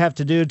what you have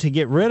to do to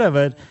get rid of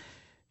it.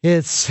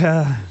 It's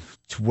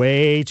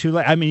way too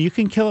late. I mean, you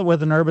can kill it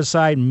with an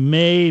herbicide,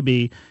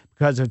 maybe,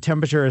 because the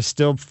temperature is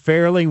still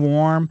fairly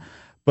warm,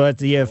 but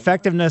the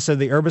effectiveness of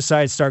the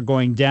herbicides start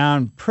going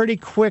down pretty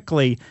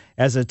quickly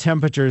as the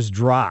temperatures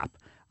drop.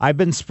 I've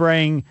been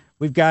spraying.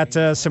 We've got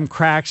some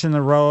cracks in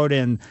the road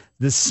and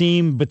the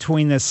seam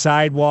between the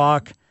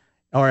sidewalk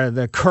or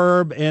the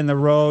curb and the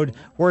road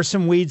where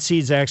some weed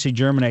seeds actually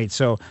germinate.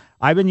 So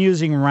I've been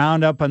using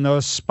Roundup on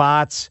those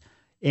spots,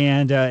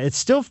 and it's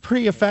still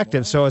pretty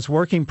effective, so it's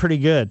working pretty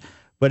good.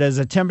 But as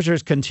the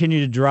temperatures continue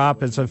to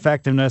drop, its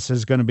effectiveness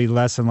is going to be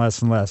less and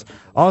less and less.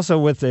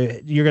 Also,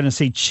 you're going to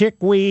see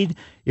chickweed,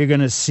 you're going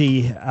to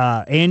see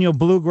annual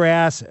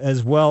bluegrass,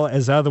 as well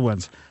as other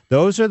ones.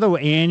 Those are the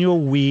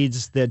annual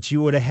weeds that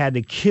you would have had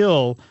to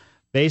kill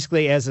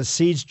basically as the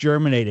seeds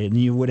germinated,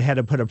 and you would have had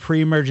to put a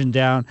pre-emergent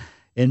down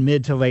in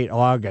mid to late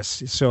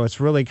August. So it's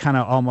really kind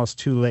of almost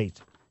too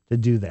late to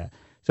do that.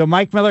 So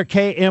Mike Miller,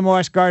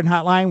 KMOX Garden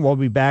Hotline. We'll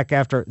be back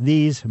after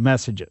these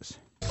messages.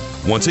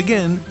 Once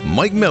again,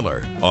 Mike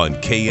Miller on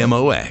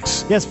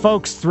KMOX. Yes,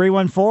 folks,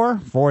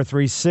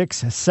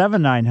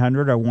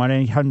 314-436-7900 or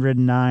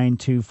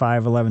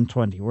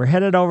 1-800-925-1120. We're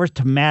headed over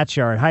to Matt's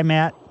yard. Hi,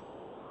 Matt.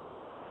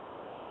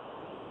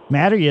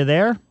 Matt, are you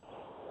there?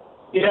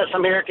 Yes,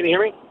 I'm here. Can you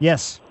hear me?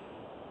 Yes.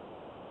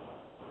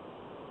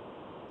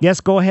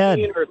 Yes, go ahead.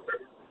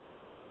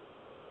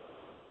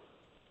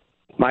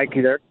 Mike,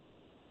 you there?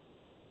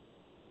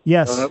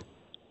 Yes.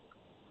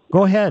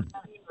 Go ahead.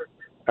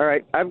 All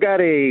right. I've got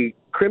a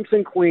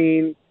Crimson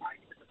Queen.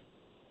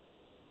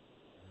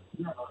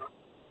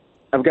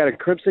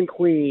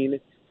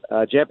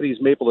 Japanese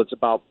maple that's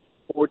about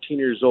 14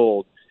 years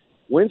old.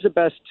 When's the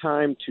best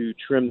time to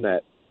prune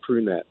that?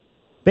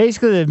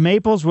 Basically, the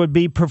maples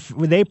they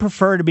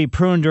prefer to be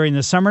pruned during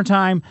the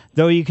summertime,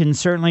 though you can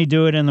certainly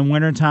do it in the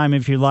wintertime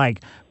if you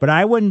like. But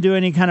I wouldn't do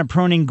any kind of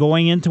pruning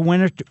going into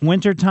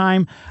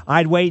wintertime.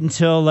 I'd wait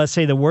until, let's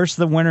say, the worst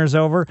of the winter's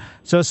over.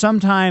 So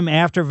sometime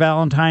after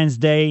Valentine's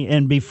Day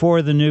and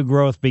before the new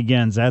growth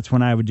begins, that's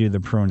when I would do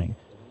the pruning,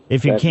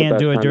 if you can't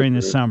do it during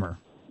the summer.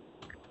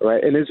 All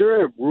right. And is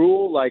there a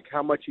rule, like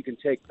how much you can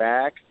take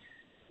back?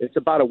 It's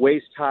about a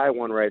waist-high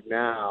one right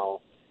now.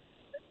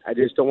 I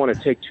just don't want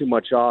to take too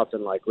much off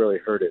and really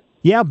hurt it.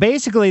 Yeah,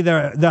 basically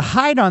the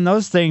height on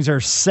those things are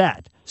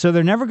set. So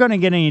they're never going to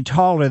get any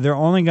taller. They're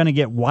only going to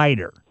get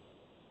wider.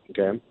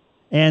 Okay.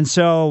 And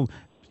so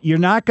you're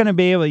not going to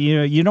be able,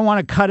 you don't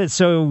want to cut it.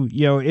 So,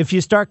 if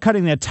you start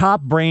cutting the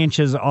top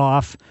branches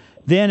off,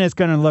 then it's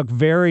going to look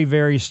very,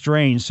 very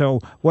strange. So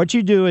what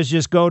you do is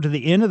just go to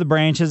the end of the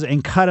branches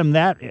and cut them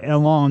that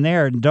along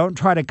there. And don't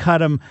try to cut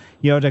them,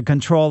 to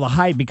control the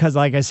height, because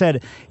like I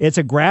said, it's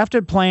a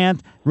grafted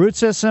plant. Root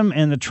system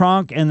and the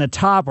trunk and the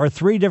top are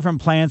 3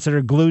 different plants that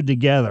are glued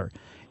together.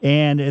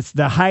 and it's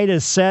the height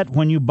is set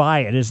when you buy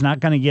it. It's not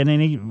going to get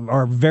any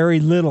or very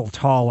little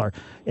taller,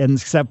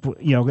 except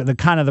the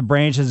kind of the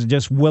branches are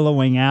just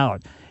willowing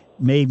out.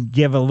 May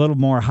give a little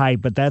more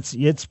height, but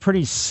it's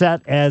pretty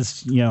set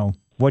as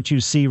what you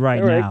see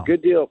right All right, now.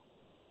 good deal.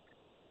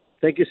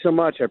 Thank you so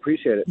much. I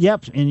appreciate it.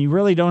 Yep, and you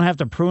really don't have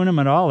to prune them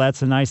at all.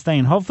 That's a nice thing.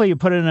 And hopefully you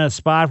put it in a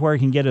spot where it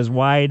can get as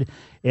wide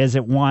as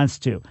it wants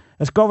to.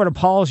 Let's go over to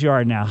Paul's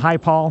yard now. Hi,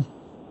 Paul.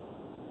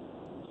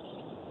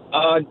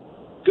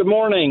 Good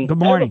morning. Good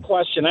morning. I have a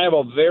question. I have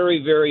a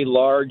very, very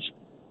large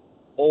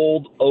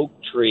old oak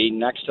tree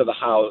next to the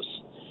house,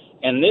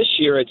 and this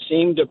year it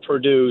seemed to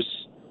produce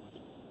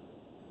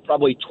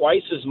probably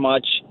twice as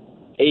much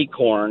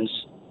acorns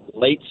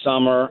late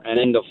summer and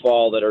into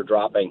fall that are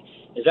dropping.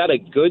 Is that a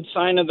good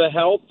sign of the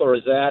health, or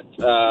is that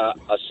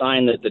a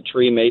sign that the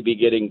tree may be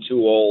getting too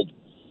old?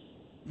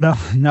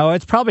 No,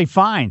 it's probably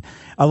fine.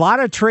 A lot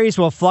of trees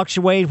will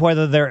fluctuate,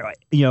 whether they're,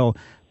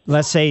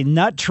 let's say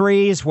nut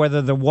trees,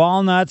 whether they're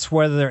walnuts,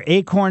 whether they're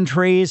acorn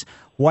trees,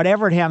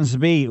 whatever it happens to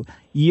be.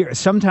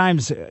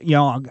 Sometimes,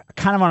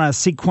 kind of on a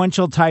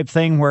sequential type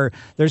thing where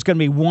there's going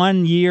to be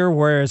 1 year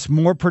where it's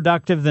more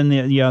productive than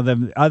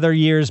the other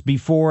years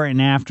before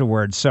and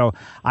afterwards. So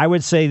I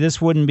would say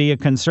this wouldn't be a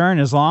concern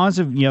as long as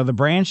the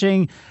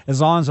branching,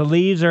 as long as the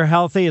leaves are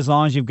healthy, as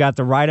long as you've got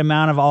the right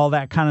amount of all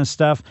that kind of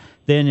stuff,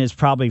 then it's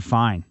probably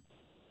fine.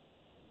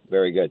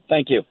 Very good.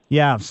 Thank you.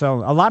 Yeah, so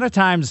a lot of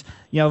times,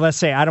 let's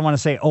say, I don't want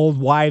to say old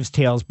wives'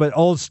 tales, but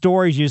old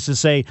stories used to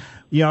say,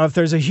 if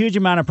there's a huge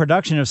amount of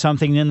production of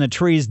something, then the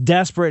tree's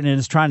desperate and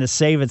is trying to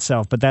save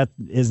itself, but that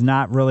is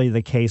not really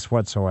the case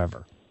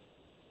whatsoever.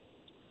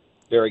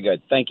 Very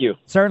good. Thank you.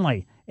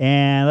 Certainly.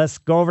 And let's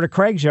go over to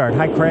Craig's yard.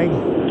 Hi, Craig.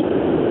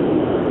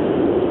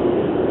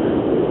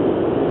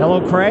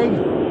 Hello, Craig.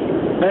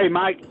 Hey,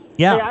 Mike.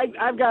 Yeah. Hey,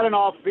 I've got an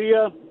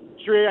Althea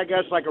tree, I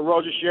guess like a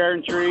Rosa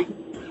Sharon tree.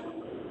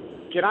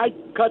 Can I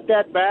cut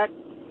that back?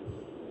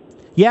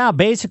 Yeah,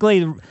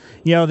 basically,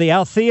 the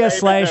Althea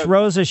 /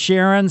 Rosa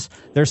Sharons,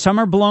 they're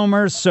summer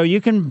bloomers, so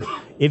you can,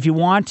 if you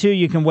want to,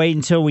 you can wait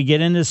until we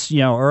get into,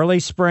 early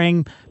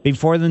spring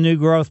before the new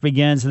growth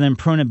begins and then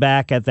prune it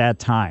back at that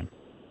time.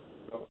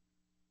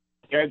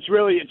 Yeah,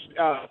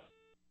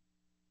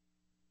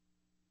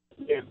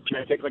 can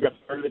I take like a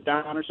third of it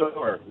down or so?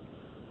 Or?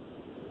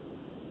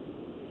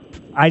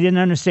 I didn't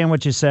understand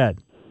what you said.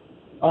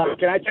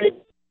 Can I take,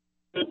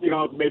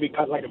 maybe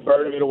cut like a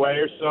third of it away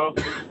or so?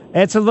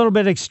 It's a little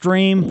bit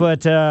extreme,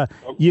 but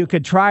you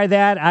could try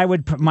that.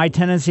 My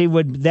tendency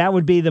that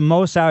would be the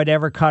most I would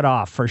ever cut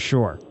off for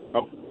sure.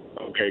 Oh,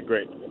 okay,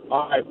 great.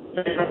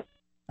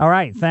 All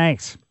right,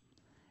 thanks.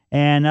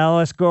 And now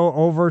let's go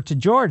over to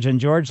George, and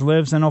George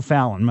lives in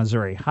O'Fallon,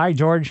 Missouri. Hi,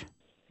 George.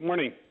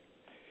 Morning.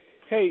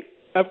 Hey,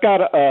 I've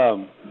got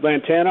a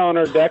lantana on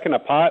our deck and a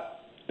pot,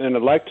 and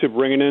I'd like to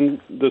bring it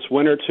in this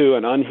winter to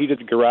an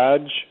unheated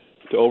garage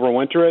to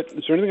overwinter it.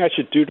 Is there anything I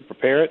should do to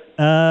prepare it?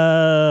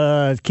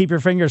 Keep your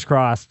fingers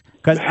crossed.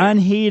 Because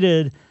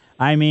unheated,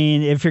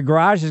 if your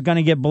garage is going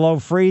to get below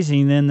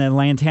freezing, then the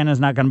lantana is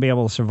not going to be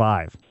able to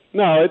survive.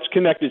 No, it's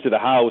connected to the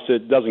house.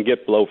 It doesn't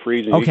get below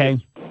freezing. Okay.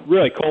 It gets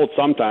really cold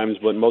sometimes,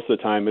 but most of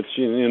the time it's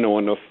in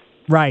the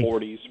right.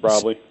 40s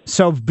probably.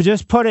 So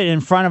just put it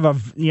in front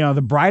of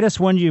the brightest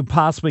window you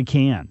possibly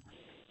can,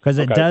 because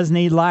it does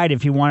need light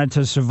if you want it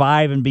to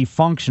survive and be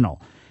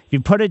functional. If you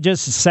put it,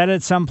 just set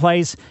it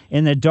someplace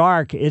in the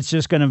dark, it's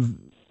just going to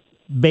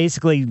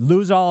basically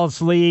lose all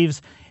its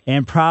leaves,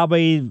 and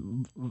probably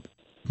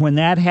when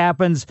that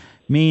happens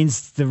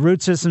means the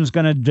root system is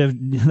going to,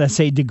 let's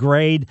say,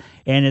 degrade,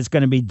 and it's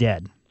going to be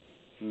dead.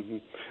 Mm-hmm.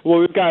 Well,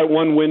 we've got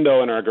one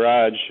window in our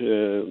garage,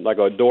 like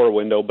a door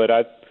window, but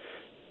I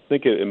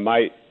think it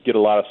might get a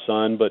lot of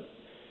sun. But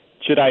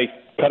should I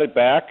cut it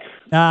back?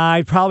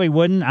 I probably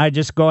wouldn't. I'd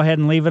just go ahead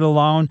and leave it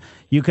alone.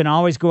 You can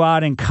always go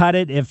out and cut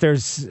it if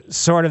there's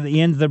sort of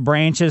the end of the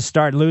branches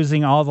start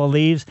losing all the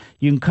leaves.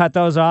 You can cut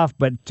those off,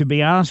 but to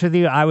be honest with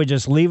you, I would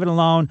just leave it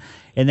alone,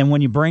 and then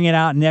when you bring it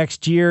out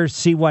next year,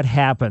 see what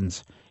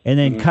happens, and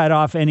then cut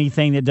off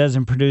anything that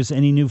doesn't produce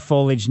any new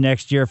foliage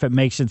next year if it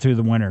makes it through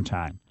the winter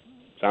time.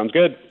 Sounds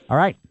good. All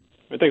right.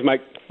 Thanks,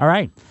 Mike. All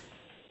right.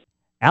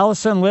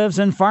 Allison lives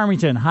in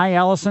Farmington. Hi,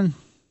 Allison.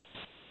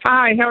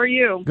 Hi, how are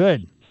you?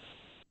 Good.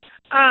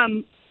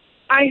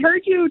 I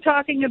heard you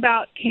talking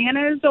about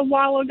cannas a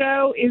while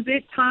ago. Is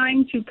it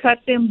time to cut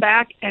them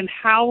back, and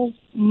how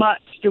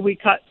much do we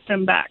cut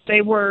them back?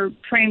 They were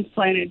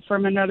transplanted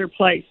from another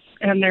place,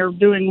 and they're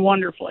doing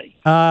wonderfully.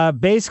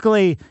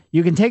 Basically,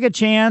 you can take a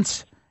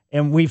chance,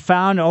 and we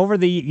found over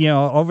the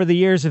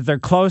years, if they're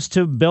close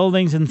to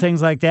buildings and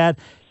things like that,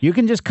 you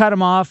can just cut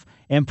them off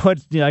and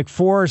put like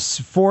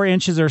 4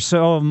 inches or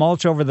so of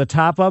mulch over the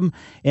top of them,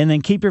 and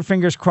then keep your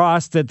fingers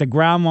crossed that the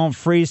ground won't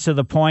freeze to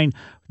the point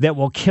that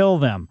will kill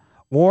them.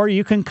 Or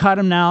you can cut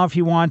them now if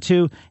you want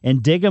to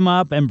and dig them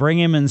up and bring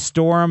them and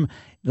store them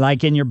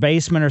like in your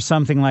basement or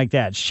something like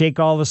that. Shake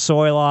all the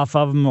soil off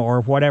of them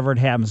or whatever it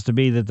happens to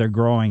be that they're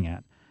growing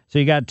at. So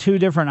you got two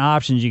different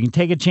options. You can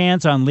take a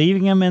chance on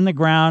leaving them in the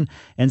ground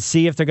and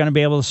see if they're going to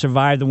be able to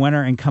survive the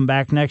winter and come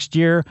back next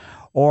year,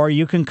 or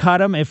you can cut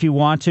them if you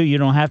want to. You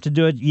don't have to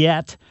do it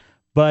yet,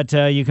 but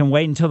you can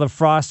wait until the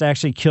frost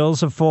actually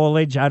kills the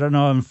foliage. I don't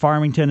know in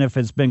Farmington if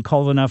it's been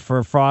cold enough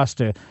for frost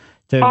to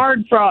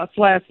hard frost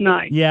last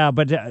night. Yeah,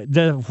 but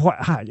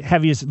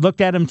have you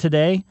looked at them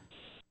today?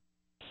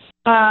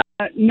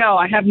 No,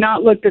 I have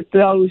not looked at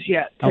those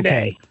yet today.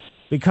 Okay.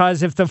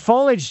 Because if the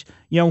foliage,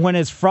 when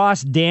it's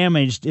frost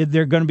damaged,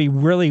 they're going to be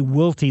really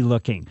wilty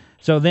looking.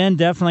 So then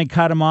definitely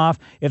cut them off.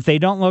 If they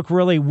don't look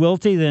really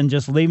wilty, then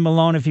just leave them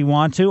alone if you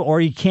want to.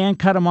 Or you can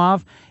cut them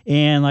off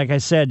and, like I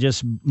said,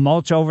 just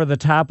mulch over the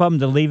top of them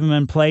to leave them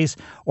in place,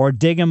 or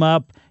dig them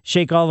up,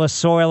 shake all the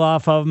soil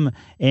off of them,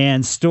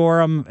 and store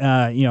them,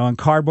 in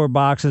cardboard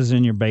boxes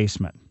in your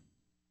basement.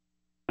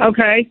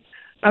 Okay.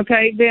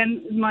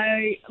 Then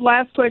my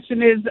last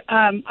question is,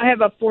 I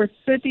have a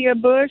forsythia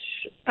bush,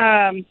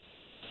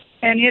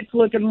 and it's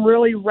looking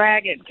really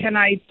ragged. Can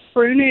I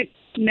prune it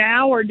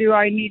now, or do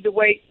I need to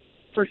wait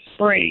for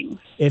spring?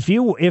 If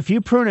you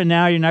prune it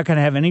now, you're not going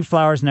to have any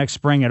flowers next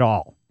spring at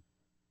all.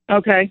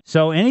 Okay.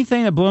 So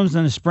anything that blooms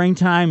in the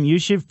springtime, you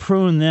should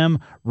prune them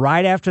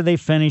right after they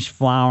finish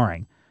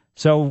flowering.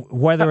 So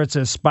whether it's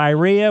a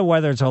spirea,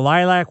 whether it's a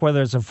lilac,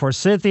 whether it's a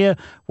forsythia,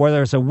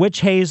 whether it's a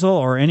witch hazel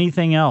or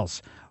anything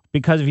else.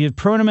 Because if you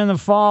prune them in the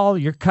fall,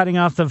 you're cutting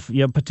off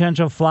the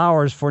potential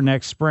flowers for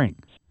next spring.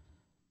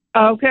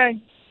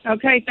 Okay.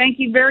 Thank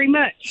you very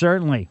much.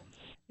 Certainly.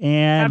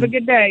 And have a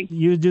good day.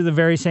 You do the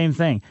very same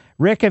thing.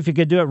 Rick, if you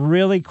could do it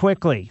really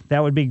quickly,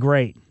 that would be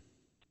great.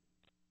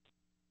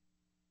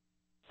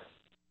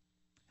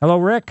 Hello,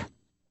 Rick?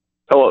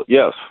 Hello,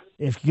 yes.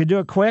 If you could do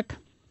it quick?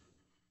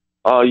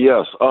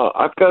 Yes.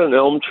 I've got an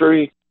elm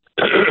tree,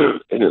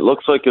 and it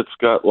looks like it's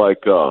got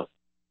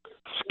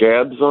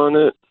scabs on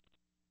it,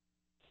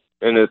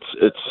 and it's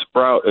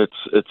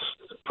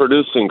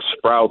producing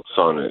sprouts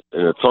on it,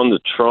 and it's on the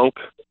trunk.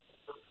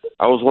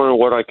 I was wondering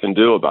what I can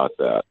do about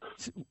that.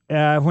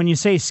 When you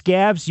say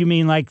scabs, you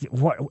mean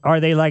what, are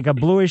they like a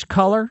bluish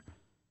color?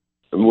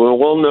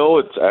 Well, no,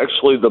 it's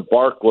actually the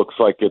bark looks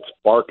like it's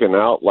barking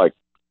out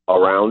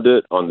around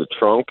it on the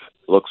trunk.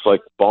 Looks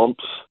like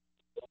bumps.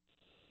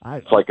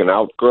 It's like an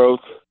outgrowth.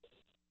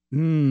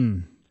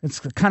 It's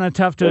kind of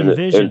tough to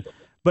envision.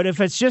 But if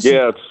it's just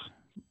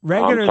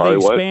regular the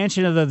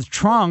expansion of the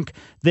trunk,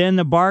 then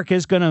the bark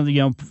is going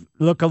to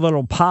look a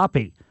little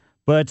poppy.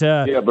 But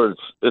but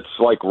it's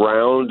like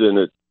round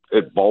and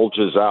it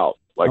bulges out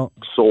like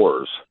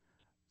sores.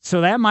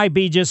 So that might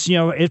be just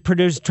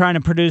trying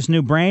to produce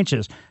new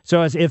branches.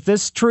 So if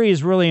this tree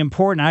is really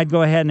important, I'd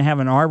go ahead and have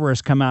an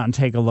arborist come out and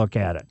take a look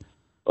at it.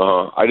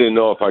 I didn't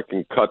know if I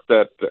can cut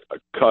that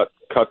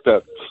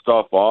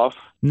stuff off.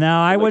 No,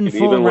 I wouldn't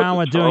fool around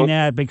with doing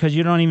that because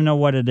you don't even know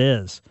what it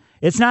is.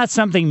 It's not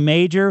something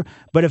major,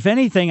 but if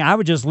anything, I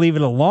would just leave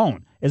it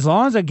alone. As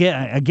long as,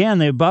 again,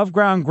 the above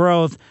ground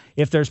growth,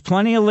 if there's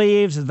plenty of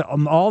leaves,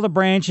 all the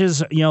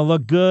branches,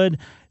 look good,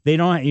 they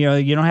don't,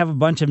 you don't have a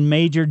bunch of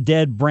major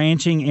dead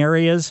branching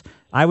areas,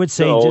 I would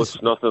say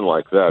it's nothing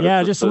like that.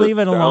 Yeah, just leave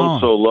it alone.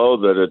 It's down so low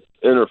that it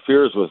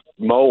interferes with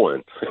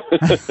mowing.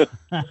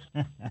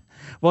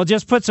 Well,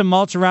 just put some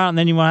mulch around, and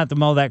then you won't have to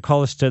mow that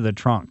close to the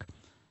trunk.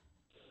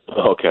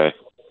 Okay.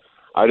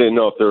 I didn't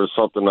know if there was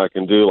something I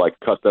can do, like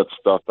cut that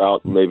stuff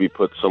out and maybe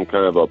put some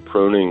kind of a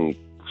pruning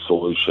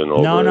solution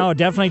over it. No,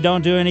 definitely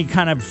don't do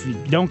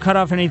don't cut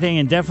off anything,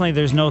 and definitely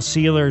there's no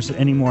sealers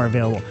anymore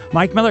available.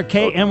 Mike Miller,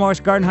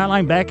 KMOX Garden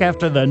Hotline, back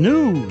after the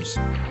news.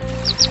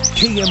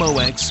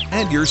 KMOX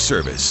and your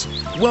service.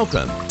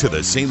 Welcome to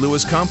the St.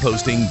 Louis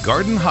Composting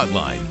Garden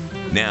Hotline.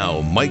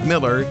 Now, Mike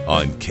Miller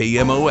on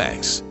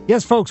KMOX.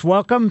 Yes, folks,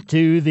 welcome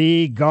to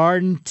the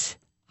Garden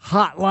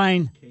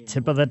Hotline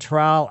Tip of the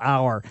Trowel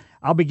Hour.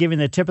 I'll be giving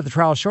the tip of the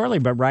trowel shortly,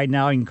 but right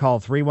now you can call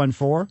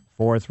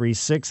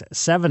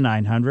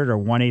 314-436-7900 or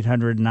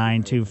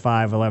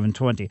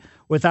 1-800-925-1120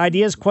 with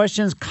ideas,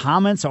 questions,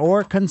 comments,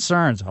 or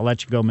concerns. I'll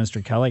let you go,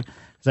 Mr. Kelly,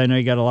 because I know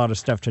you got a lot of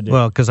stuff to do.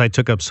 Well, because I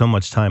took up so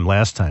much time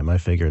last time, I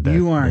figured that.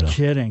 You aren't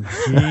kidding.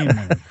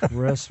 Jiminy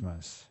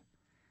Christmas.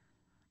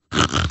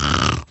 Beep,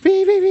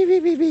 beep, beep,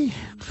 beep, beep, beep.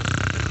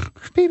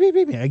 Beep, beep,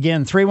 beep.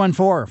 Again,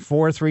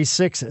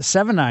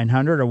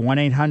 314-436-7900 or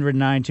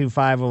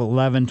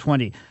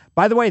 1-800-925-1120.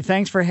 By the way,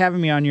 thanks for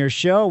having me on your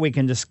show. We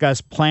can discuss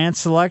plant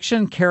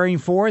selection, caring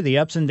for, the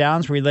ups and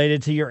downs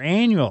related to your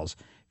annuals.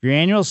 If your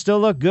annuals still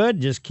look good,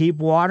 just keep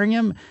watering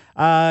them.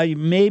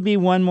 Maybe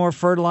one more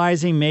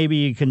fertilizing. Maybe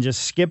you can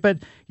just skip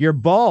it. Your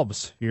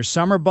bulbs, your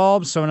summer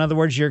bulbs, so in other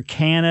words, your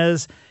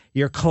cannas,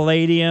 your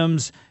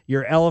caladiums,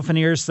 your elephant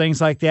ears,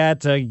 things like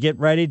that. Get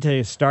ready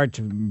to start,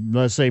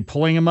 let's say,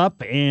 pulling them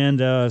up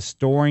and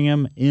storing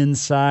them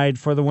inside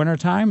for the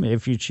wintertime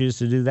if you choose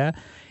to do that.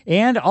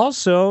 And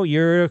also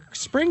your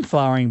spring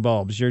flowering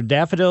bulbs, your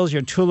daffodils,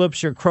 your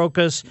tulips, your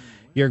crocus,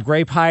 your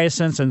grape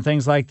hyacinths, and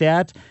things like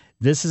that.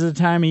 This is a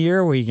time of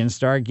year where you can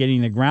start getting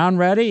the ground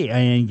ready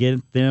and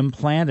get them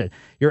planted.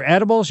 Your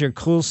edibles, your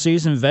cool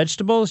season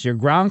vegetables, your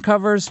ground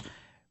covers,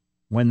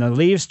 When the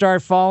leaves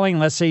start falling,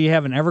 let's say you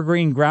have an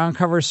evergreen ground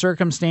cover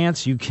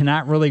circumstance, you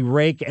cannot really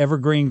rake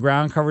evergreen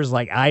ground covers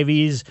like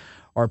ivies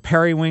or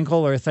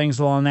periwinkle or things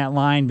along that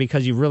line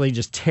because you really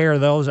just tear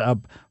those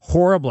up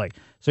horribly.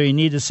 So you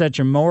need to set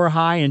your mower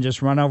high and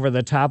just run over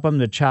the top of them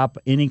to chop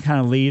any kind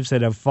of leaves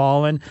that have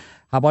fallen.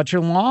 How about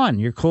your lawn?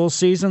 Your cool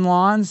season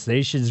lawns,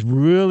 they should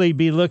really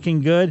be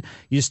looking good.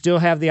 You still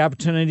have the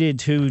opportunity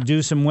to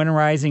do some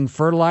winterizing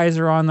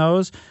fertilizer on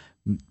those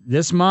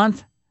this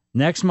month,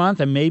 next month,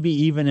 and maybe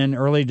even in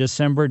early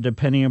December,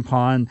 depending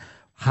upon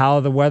how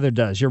the weather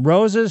does. Your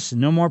roses,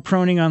 no more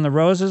pruning on the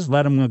roses.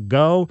 Let them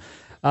go.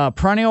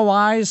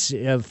 Perennial-wise,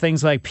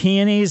 things like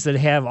peonies that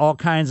have all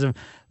kinds of,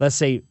 let's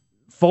say,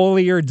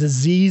 foliar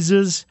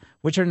diseases,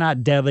 which are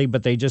not deadly,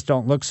 but they just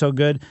don't look so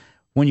good.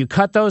 When you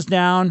cut those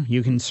down,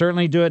 you can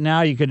certainly do it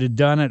now. You could have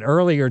done it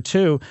earlier,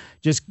 too.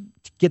 Just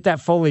get that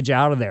foliage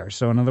out of there.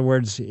 So, in other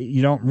words,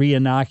 you don't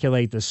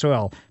re-inoculate the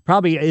soil.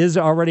 Probably is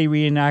already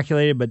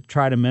re-inoculated, but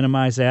try to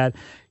minimize that.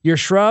 Your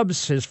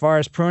shrubs, as far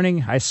as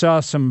pruning, I saw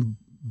some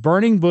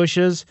burning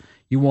bushes,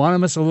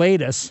 Euonymus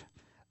elatus,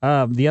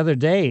 the other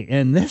day,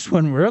 and this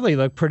one really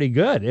looked pretty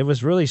good. It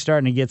was really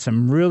starting to get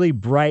some really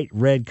bright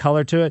red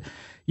color to it.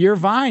 Your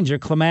vines, your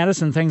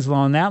clematis and things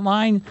along that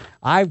line,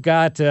 I've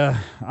got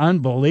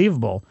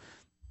unbelievable,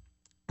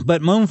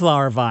 but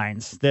moonflower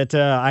vines that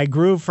I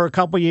grew for a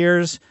couple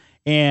years,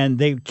 and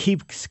they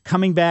keep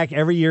coming back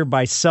every year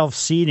by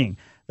self-seeding.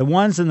 The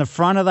ones in the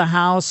front of the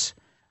house,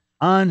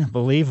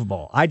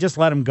 unbelievable. I just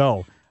let them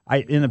go.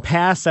 In the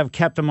past, I've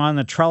kept them on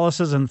the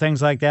trellises and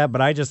things like that,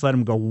 but I just let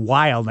them go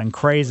wild and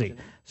crazy.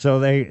 So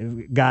they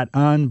got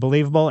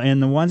unbelievable.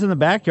 And the ones in the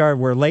backyard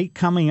were late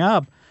coming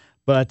up,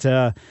 but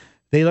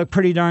they look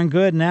pretty darn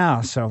good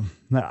now. So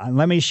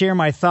let me share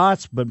my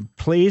thoughts, but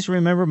please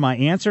remember my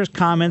answers,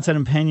 comments,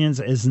 and opinions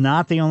is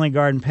not the only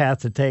garden path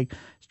to take.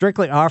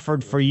 Strictly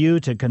offered for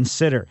you to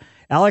consider.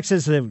 Alex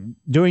is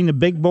doing the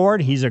big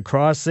board. He's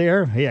across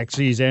there.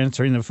 He's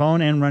answering the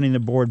phone and running the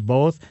board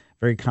both.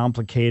 Very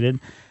complicated.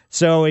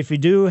 So if you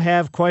do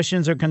have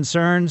questions or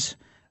concerns,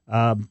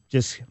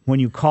 just when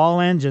you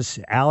call in, just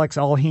Alex,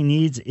 all he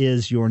needs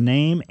is your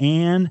name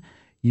and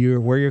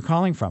where you're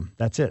calling from.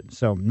 That's it.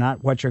 So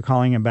not what you're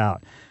calling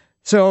about.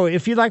 So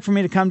if you'd like for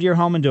me to come to your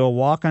home and do a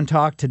walk and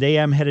talk, today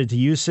I'm headed to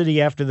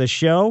U-City after the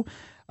show.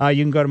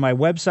 You can go to my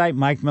website,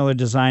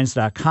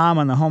 MikeMillerDesigns.com.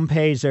 On the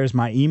homepage, there's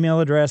my email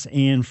address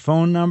and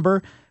phone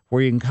number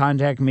where you can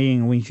contact me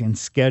and we can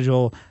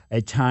schedule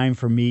a time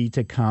for me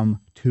to come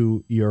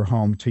to your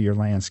home, to your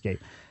landscape.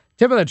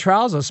 Tip of the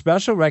Trowel is a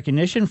special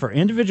recognition for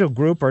individual,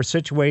 group, or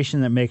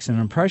situation that makes an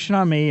impression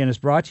on me and is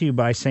brought to you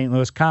by St.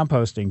 Louis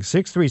Composting,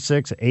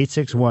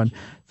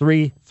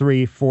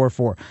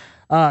 636-861-3344.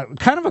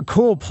 Kind of a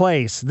cool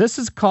place. This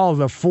is called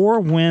the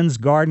Four Winds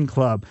Garden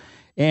Club.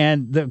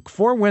 And the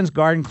Four Winds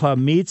Garden Club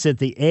meets at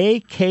the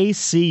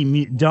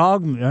AKC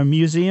Dog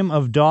Museum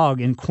of Dog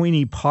in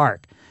Queenie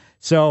Park.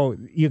 So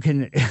you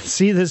can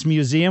see this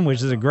museum,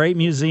 which is a great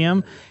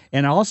museum,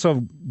 and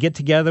also get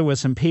together with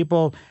some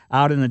people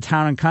out in the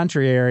town and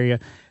country area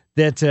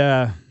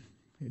that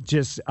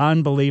just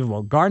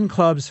unbelievable. Garden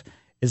clubs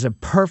is a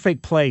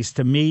perfect place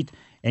to meet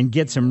and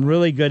get some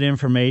really good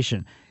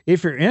information.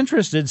 If you're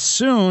interested,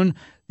 soon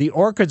the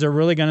orchids are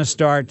really going to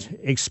start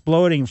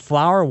exploding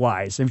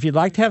flower-wise. If you'd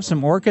like to have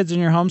some orchids in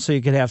your home so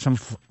you could have some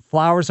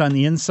flowers on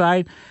the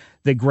inside,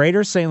 the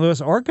Greater St.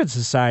 Louis Orchid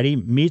Society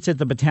meets at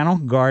the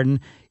Botanical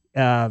Garden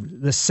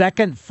the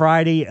second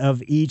Friday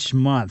of each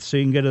month. So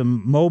you can go to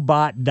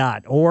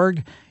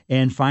mobot.org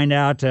and find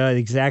out the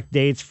exact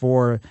dates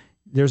for,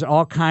 there's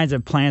all kinds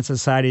of plant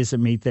societies that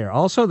meet there.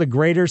 Also, the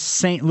Greater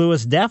St.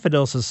 Louis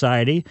Daffodil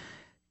Society,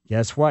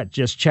 guess what?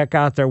 Just check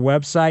out their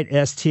website,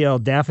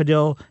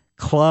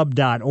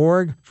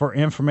 stldaffodilclub.org, for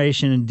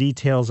information and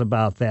details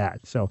about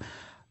that. So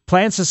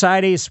Plant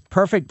Society is a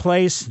perfect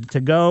place to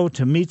go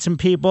to meet some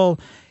people,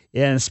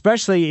 and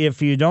especially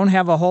if you don't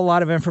have a whole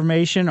lot of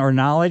information or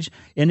knowledge,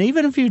 and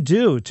even if you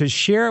do, to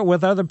share it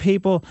with other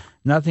people,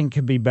 nothing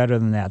could be better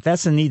than that.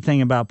 That's the neat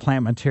thing about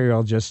plant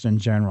material just in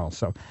general.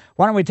 So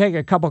why don't we take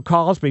a couple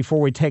calls before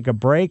we take a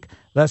break?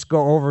 Let's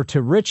go over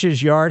to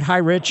Rich's yard. Hi,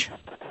 Rich.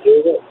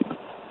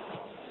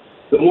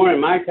 Good morning,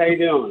 Mike. How you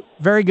doing?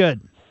 Very good.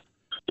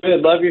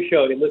 Good. Love your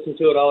show. I listen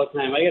to it all the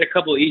time. I got a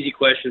couple of easy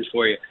questions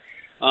for you.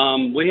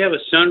 We have a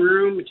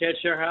sunroom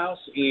attached to our house,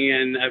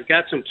 and I've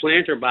got some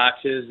planter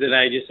boxes that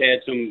I just had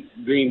some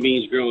green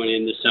beans growing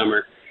in this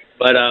summer.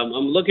 But I'm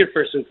looking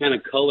for some kind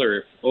of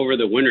color over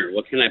the winter.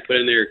 What can I put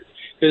in there?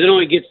 Because it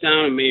only gets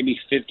down to maybe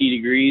 50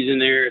 degrees in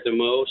there at the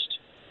most.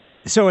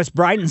 So it's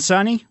bright and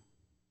sunny?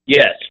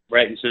 Yes,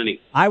 bright and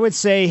sunny. I would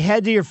say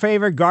head to your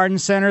favorite garden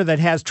center that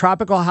has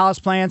tropical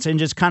houseplants and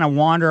just kind of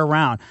wander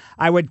around.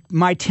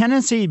 My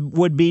tendency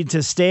would be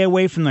to stay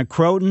away from the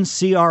croton,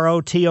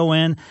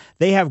 C-R-O-T-O-N.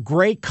 They have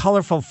great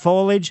colorful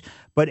foliage,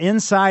 but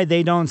inside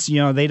they don't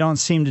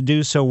seem to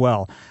do so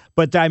well.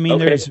 But I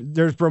mean, okay.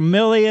 There's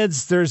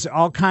bromeliads, there's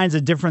all kinds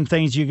of different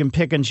things you can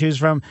pick and choose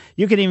from.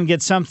 You can even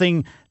get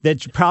something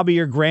that probably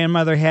your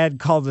grandmother had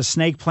called the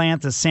snake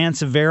plant, the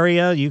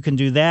Sansevieria. You can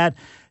do that.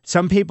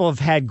 Some people have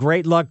had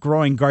great luck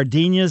growing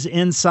gardenias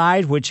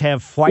inside, which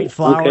have white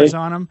flowers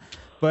on them.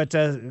 But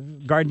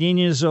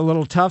gardenias are a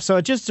little tough, so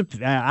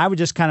I would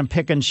just kind of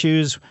pick and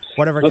choose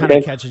whatever kind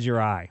of catches your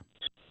eye.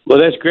 Well,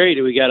 that's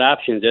great. We got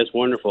options. That's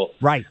wonderful.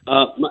 Right.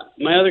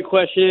 My other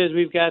question is,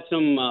 we've got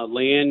some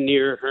land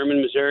near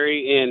Herman,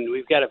 Missouri, and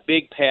we've got a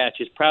big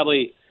patch.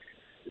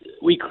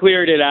 We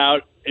cleared it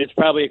out. It's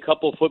probably a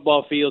couple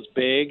football fields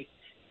big.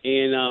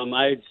 And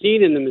I've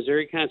seen in the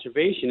Missouri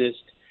Conservationist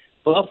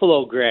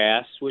buffalo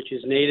grass, which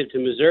is native to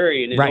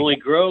Missouri, and it only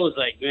grows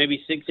like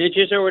maybe 6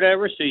 inches or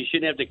whatever, so you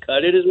shouldn't have to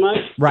cut it as much.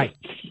 Right.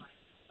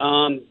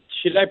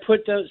 Should I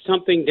put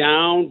something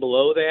down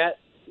below that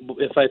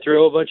if I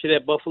throw a bunch of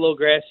that buffalo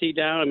grass seed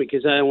down? I mean,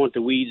 because I don't want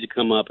the weeds to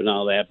come up and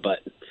all that, but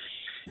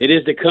it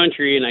is the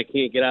country, and I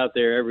can't get out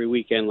there every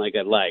weekend like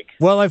I'd like.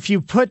 Well, if you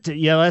put,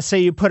 let's say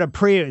you put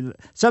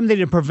something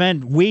to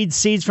prevent weed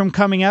seeds from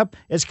coming up,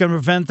 it's going to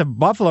prevent the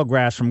buffalo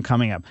grass from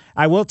coming up.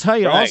 I will tell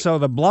you also,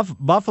 the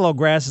buffalo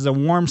grass is a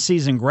warm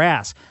season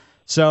grass.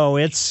 So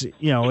it's,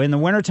 in the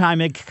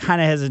wintertime, it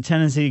kind of has a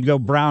tendency to go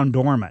brown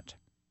dormant.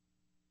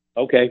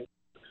 Okay.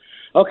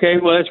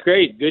 Well, that's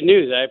great. Good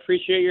news. I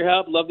appreciate your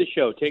help. Love the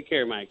show. Take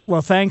care, Mike.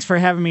 Well, thanks for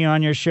having me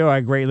on your show.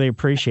 I greatly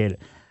appreciate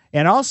it.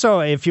 And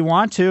also, if you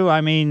want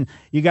to,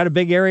 you got a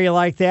big area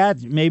like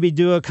that, maybe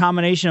do a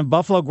combination of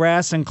buffalo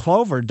grass and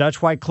clover, Dutch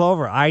white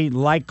clover. I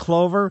like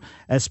clover,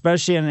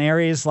 especially in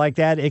areas like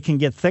that. It can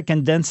get thick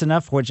and dense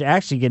enough, which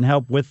actually can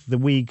help with the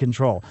weed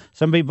control.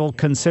 Some people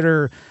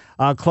consider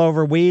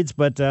clover weeds,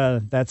 but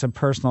that's a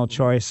personal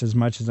choice as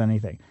much as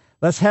anything.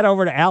 Let's head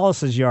over to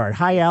Alice's yard.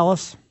 Hi,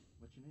 Alice.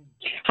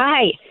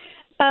 Hi.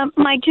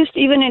 Mike, just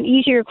even an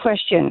easier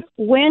question.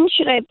 When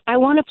should I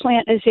want to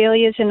plant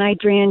azaleas and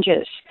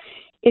hydrangeas.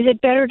 Is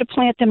it better to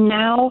plant them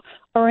now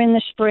or in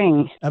the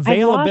spring? I've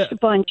lost a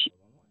bunch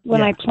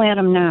when I plant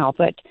them now,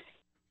 but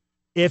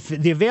if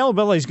the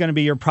availability is going to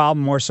be your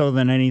problem more so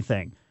than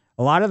anything,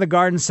 a lot of the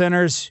garden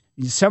centers,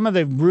 some of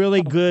the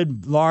really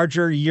good,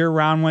 larger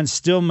year-round ones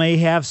still may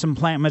have some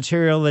plant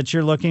material that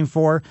you're looking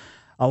for.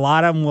 A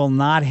lot of them will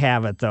not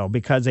have it, though,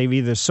 because they've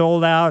either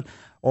sold out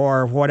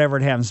or whatever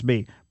it happens to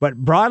be.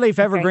 But broadleaf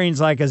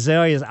evergreens like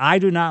azaleas, I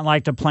do not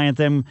like to plant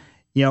them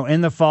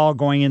in the fall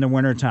going into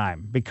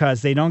wintertime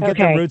because they don't get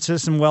the root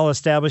system well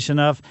established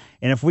enough.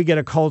 And if we get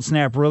a cold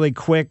snap really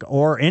quick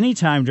or any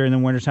time during the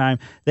wintertime,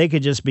 they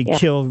could just be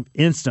killed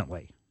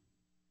instantly.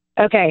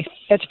 Okay.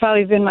 That's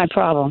probably been my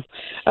problem.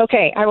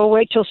 Okay. I will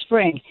wait till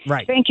spring.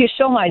 Right. Thank you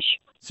so much.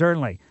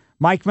 Certainly.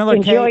 Mike Miller.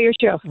 Enjoy your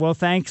show. Well,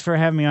 thanks for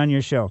having me on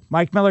your show.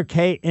 Mike Miller,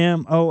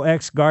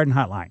 KMOX Garden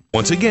Hotline.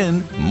 Once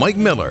again, Mike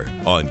Miller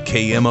on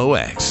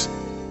KMOX.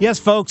 Yes,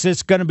 folks,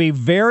 it's going to be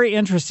very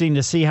interesting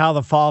to see how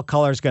the fall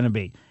color is going to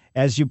be.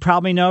 As you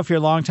probably know, if you're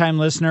a longtime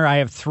listener, I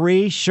have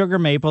 3 sugar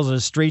maples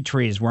as street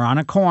trees. We're on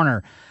a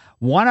corner.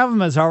 One of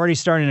them is already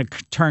starting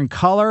to turn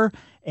color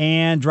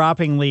and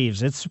dropping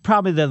leaves. It's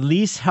probably the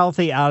least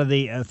healthy out of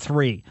the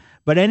 3.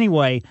 But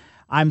anyway,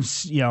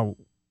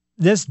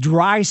 this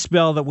dry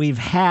spell that we've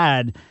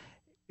had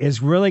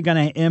is really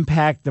going to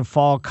impact the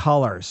fall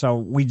color. So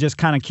we just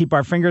kind of keep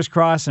our fingers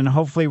crossed, and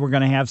hopefully we're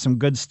going to have some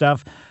good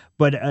stuff.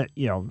 But,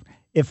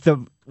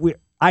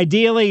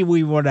 ideally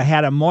we would have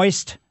had a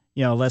moist,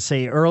 let's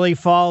say early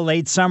fall,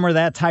 late summer,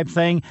 that type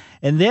thing.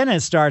 And then it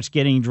starts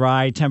getting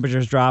dry,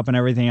 temperatures drop and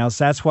everything else.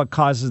 That's what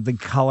causes the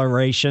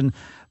coloration.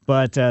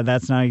 But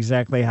that's not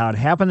exactly how it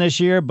happened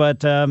this year.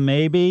 But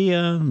maybe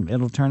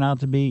it'll turn out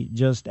to be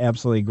just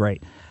absolutely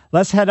great.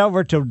 Let's head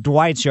over to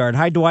Dwight's yard.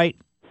 Hi, Dwight.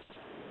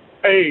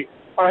 Hey,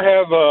 I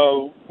have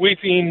a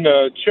weeping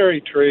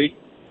cherry tree,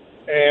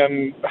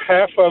 and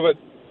half of it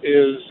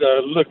is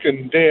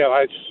looking dead.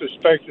 I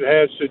suspect it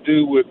has to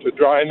do with the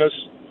dryness.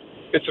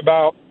 It's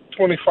about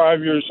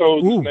 25 years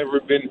old. It's never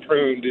been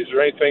pruned. Is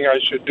there anything I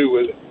should do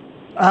with it?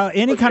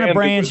 Any kind of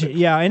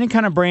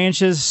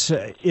branches.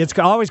 It's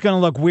always going to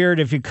look weird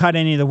if you cut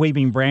any of the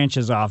weeping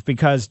branches off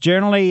because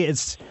generally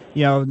it's,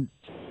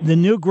 the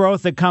new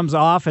growth that comes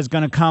off is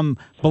going to come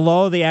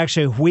below the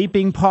actual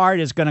weeping part.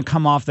 Is going to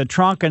come off the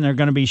trunk, and they're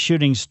going to be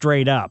shooting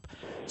straight up.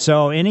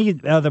 So any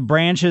of the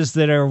branches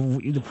that are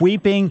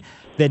weeping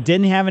that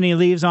didn't have any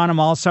leaves on them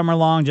all summer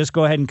long, just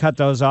go ahead and cut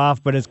those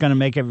off, but it's going to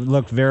make it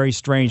look very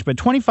strange. But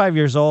 25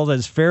 years old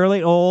is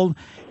fairly old.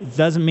 It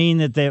doesn't mean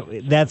that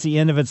that's the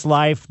end of its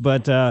life,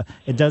 but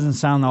it doesn't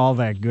sound all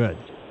that good.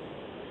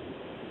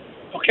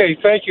 Okay,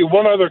 thank you.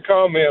 One other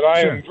comment.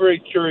 I am very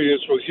curious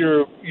with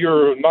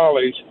your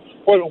knowledge.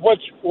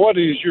 What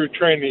is your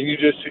training? You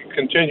just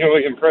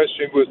continually impress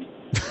me with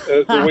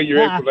the way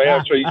you're able to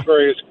answer these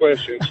various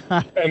questions.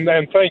 And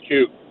then thank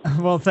you.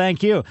 Well,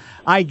 thank you.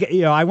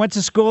 I went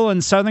to school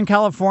in Southern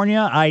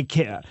California. I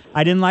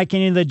didn't like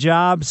any of the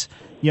jobs,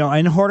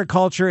 in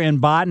horticulture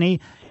and botany,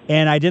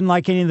 and I didn't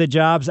like any of the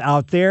jobs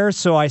out there.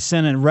 So I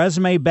sent a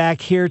resume back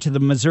here to the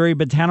Missouri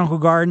Botanical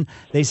Garden.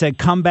 They said,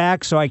 come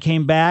back. So I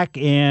came back,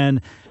 and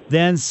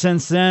then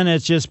since then,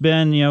 it's just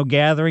been,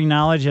 gathering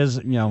knowledge as,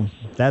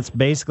 that's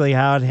basically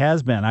how it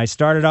has been. I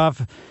started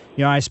off,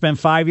 I spent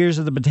 5 years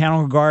at the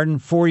Botanical Garden,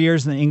 4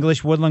 years in the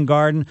English Woodland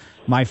Garden.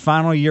 My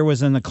final year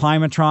was in the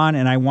Climatron,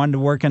 and I wanted to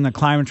work in the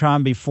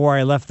Climatron before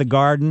I left the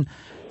garden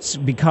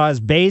because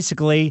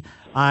basically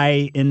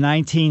in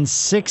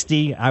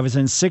 1960, I was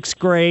in 6th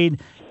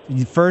grade.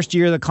 The first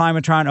year the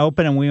Climatron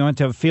opened, and we went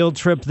to a field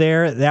trip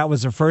there. That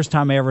was the first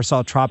time I ever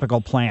saw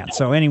tropical plants.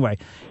 So anyway,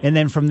 and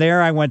then from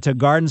there I went to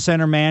garden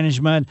center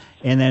management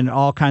and then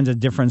all kinds of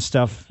different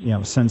stuff,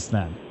 since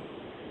then.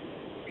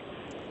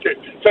 Okay.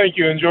 Thank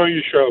you. Enjoy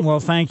your show.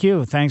 Well, thank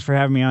you. Thanks for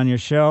having me on your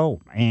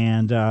show.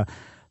 And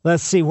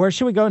let's see, where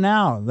should we go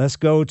now? Let's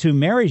go to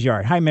Mary's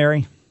yard. Hi,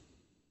 Mary.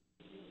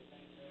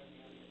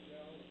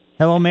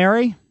 Hello,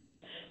 Mary?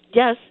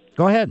 Yes.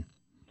 Go ahead.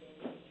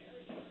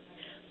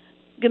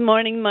 Good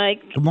morning,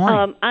 Mike. Good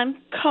morning. I'm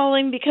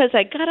calling because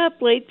I got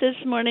up late this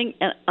morning,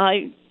 and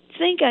I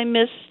think I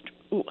missed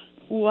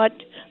what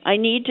I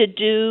need to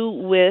do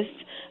with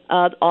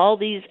all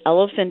these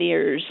elephant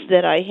ears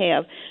that I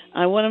have.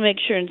 I want to make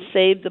sure and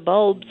save the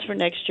bulbs for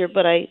next year,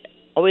 but I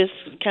always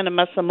kind of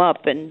mess them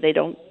up, and they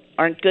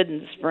aren't good in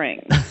the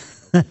spring.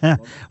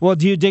 Well,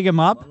 do you dig them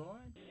up?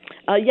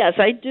 Yes,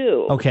 I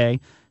do. Okay.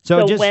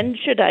 So when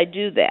should I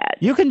do that?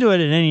 You can do it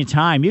at any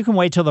time. You can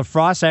wait till the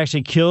frost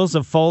actually kills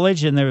the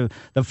foliage and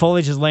the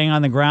foliage is laying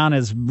on the ground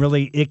as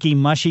really icky,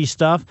 mushy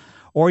stuff.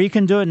 Or you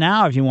can do it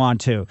now if you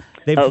want to.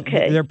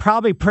 They're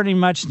probably pretty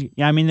much,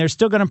 they're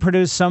still going to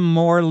produce some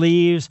more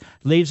leaves.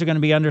 Leaves are going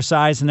to be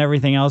undersized and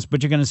everything else,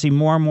 but you're going to see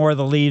more and more of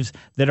the leaves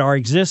that are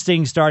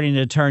existing starting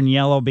to turn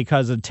yellow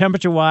because of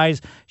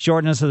temperature-wise,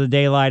 shortness of the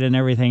daylight and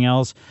everything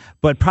else.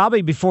 But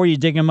probably before you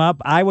dig them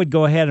up, I would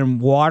go ahead and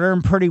water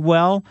them pretty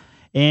well.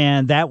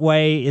 And that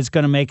way it's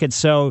going to make it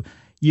so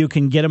you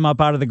can get them up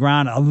out of the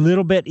ground a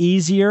little bit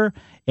easier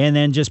and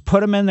then just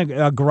put them in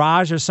the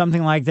garage or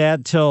something like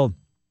that till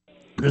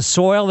the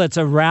soil that's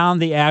around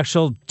the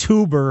actual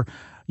tuber,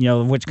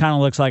 which kind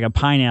of looks like a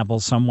pineapple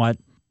somewhat,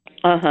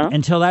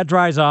 until that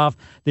dries off,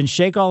 then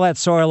shake all that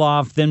soil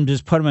off, then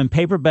just put them in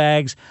paper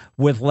bags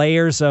with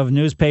layers of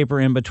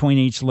newspaper in between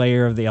each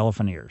layer of the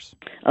elephant ears.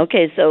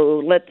 Okay,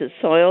 so let the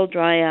soil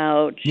dry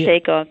out,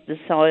 shake off the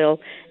soil,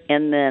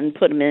 and then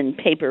put them in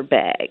paper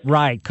bags.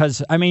 Right,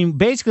 because,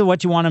 basically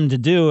what you want them to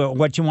do,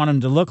 what you want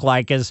them to look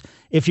like is,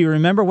 if you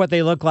remember what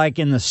they look like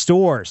in the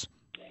stores.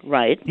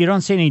 Right. You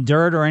don't see any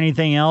dirt or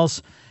anything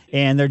else,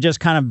 and they're just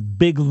kind of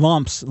big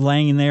lumps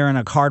laying there in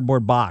a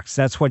cardboard box.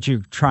 That's what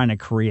you're trying to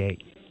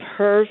create.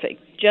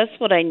 Perfect. Just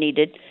what I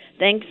needed.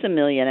 Thanks a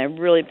million. I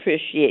really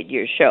appreciate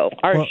your show.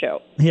 Our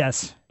show.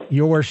 Yes,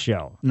 your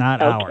show,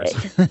 not ours.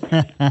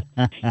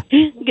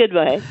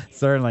 Goodbye.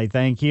 Certainly.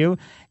 Thank you.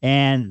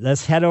 And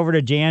let's head over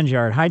to Jan's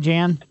yard. Hi,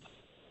 Jan.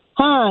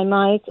 Hi,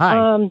 Mike.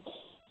 Hi.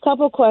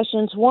 Couple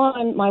questions.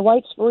 One, my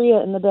white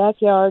spirea in the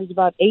backyard is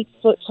about 8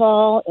 foot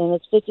tall, and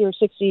it's 50 or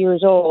 60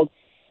 years old.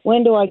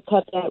 When do I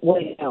cut that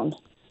way down?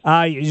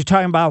 You're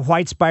talking about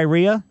white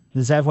spirea?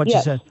 Is that what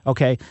you said?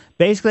 Okay.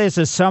 Basically, it's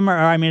a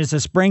it's a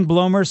spring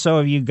bloomer,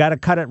 so you got to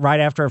cut it right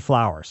after it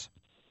flowers.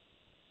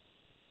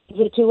 Is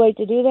it too late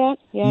to do that?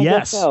 Yeah, I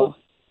guess so.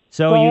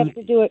 So I have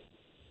to do it.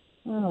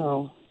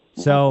 Oh.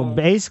 So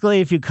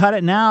basically, if you cut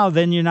it now,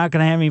 then you're not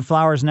going to have any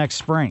flowers next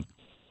spring.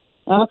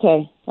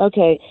 Okay.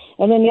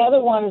 And then the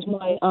other one is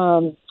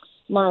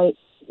my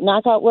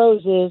knockout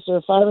roses.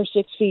 They're 5 or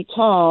 6 feet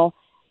tall.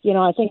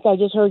 I think I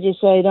just heard you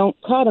say don't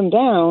cut them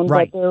down,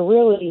 right. But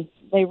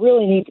they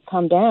really need to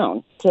come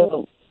down.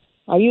 So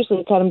I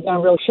usually cut them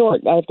down real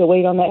short. I have to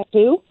wait on that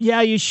too?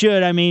 Yeah, you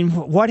should.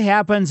 What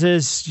happens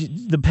is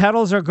the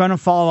petals are going to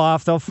fall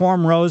off. They'll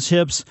form rose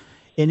hips.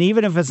 And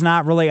even if it's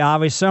not really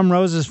obvious, some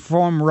roses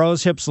form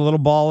rose hips, a little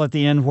ball at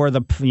the end where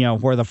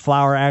the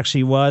flower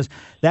actually was.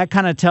 That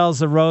kind of tells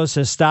the rose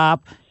to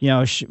stop,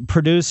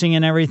 producing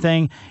and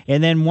everything.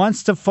 And then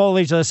once the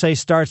foliage, let's say,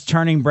 starts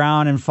turning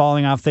brown and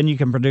falling off, then you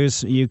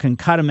can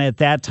cut them at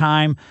that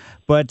time.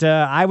 But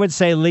I would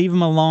say leave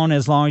them alone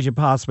as long as you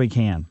possibly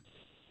can.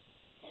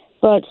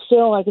 But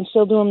still, I can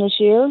still do them this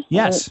year?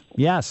 Yes.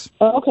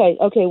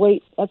 Okay,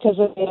 wait. And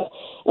the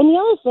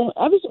other thing,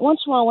 every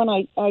once in a while when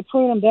I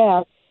prune them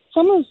back,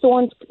 some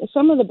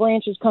of the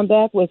branches come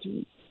back with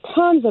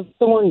tons of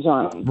thorns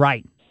on them.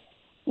 Right.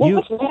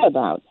 What's that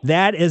about?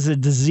 That is a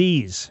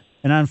disease.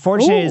 And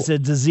unfortunately, it's a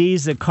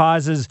disease that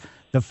causes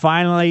it's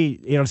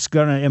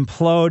going to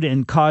implode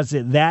and cause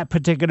that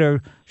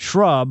particular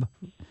shrub,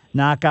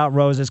 knockout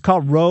rose. It's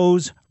called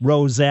rose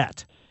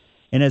rosette.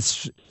 And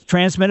it's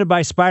transmitted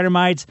by spider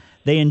mites.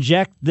 They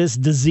inject this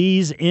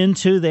disease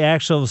into the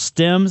actual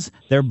stems.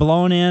 They're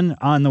blown in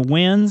on the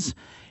winds,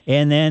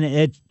 and then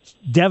it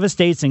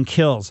devastates and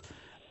kills.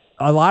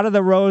 A lot of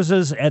the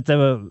roses at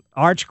the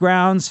arch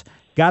grounds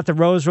got the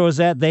rose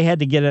rosette. They had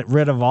to get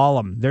rid of all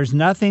of them. There's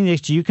nothing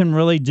that you can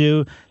really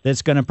do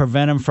that's going to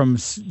prevent them from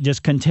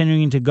just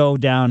continuing to go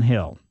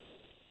downhill.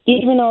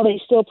 Even though they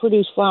still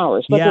produce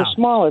flowers, but they're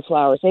smaller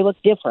flowers. They look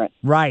different.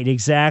 Right,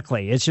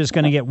 exactly. It's just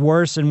going to get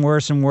worse and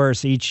worse and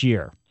worse each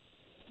year.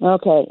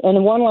 Okay. And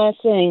then one last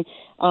thing,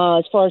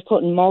 as far as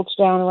putting mulch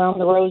down around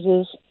the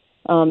roses,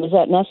 is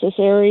that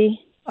necessary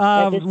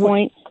at this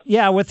point?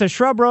 Yeah, with the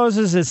shrub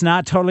roses, it's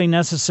not totally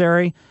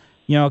necessary.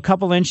 a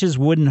couple inches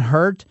wouldn't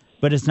hurt,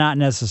 but it's not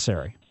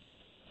necessary.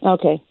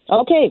 Okay.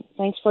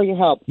 Thanks for your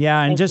help.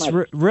 Yeah, and Thanks, just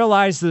Mike.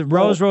 realize that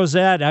rose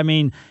rosette,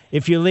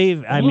 if you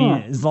leave,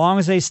 as long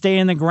as they stay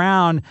in the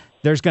ground,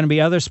 there's going to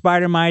be other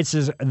spider mites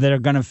that are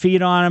going to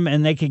feed on them,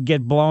 and they could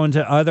get blown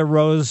to other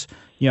rose,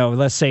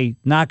 let's say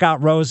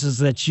knockout roses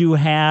that you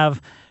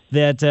have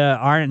that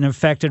aren't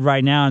infected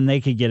right now, and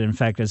they could get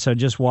infected. So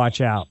just watch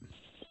out.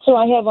 So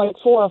I have like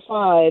 4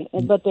 or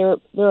 5, but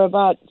they're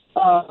about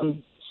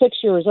 6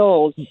 years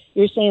old.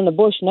 You're saying the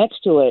bush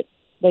next to it,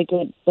 they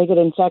could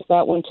infect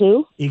that one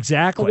too?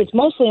 Exactly. 'Cause it's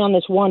mostly on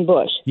this one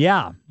bush.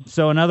 Yeah.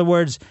 So in other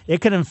words, it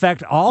could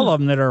infect all of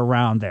them that are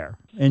around there.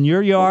 In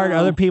your yard,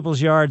 other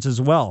people's yards as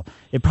well.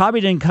 It probably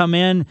didn't come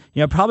in,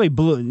 probably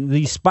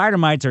these spider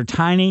mites are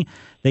tiny.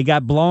 They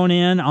got blown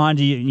in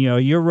onto,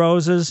 your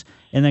roses,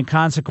 and then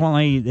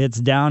consequently it's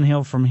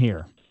downhill from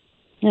here.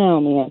 Oh,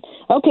 man.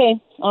 Okay.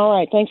 All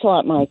right. Thanks a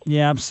lot, Mike.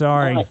 Yeah, I'm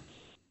sorry. All right.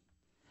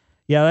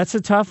 Yeah, that's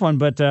a tough one.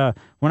 But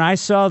when I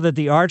saw that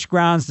the Arch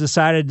Grounds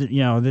decided,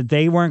 that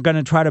they weren't going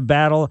to try to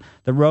battle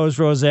the rose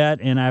rosette,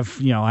 and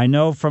I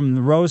know from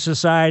the Rose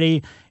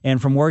Society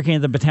and from working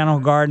at the Botanical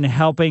Garden,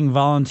 helping,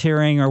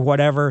 volunteering, or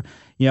whatever,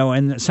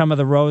 in some of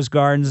the rose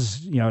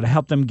gardens, to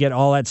help them get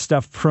all that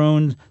stuff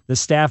pruned, the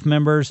staff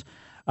members,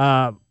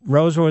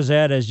 rose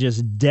rosette is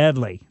just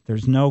deadly.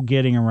 There's no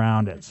getting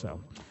around it. So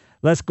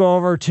let's go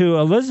over to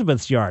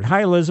Elizabeth's yard.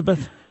 Hi,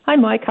 Elizabeth. Hi,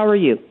 Mike. How are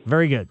you?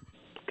 Very good.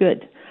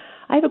 Good.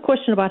 I have a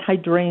question about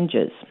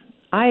hydrangeas.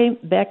 I'm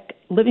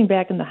living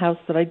back in the house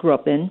that I grew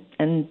up in,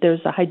 and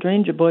there's a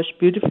hydrangea bush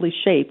beautifully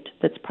shaped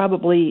that's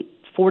probably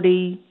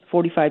 40,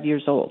 45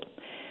 years old.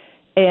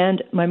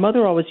 And my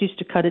mother always used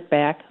to cut it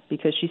back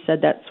because she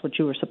said that's what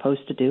you were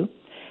supposed to do.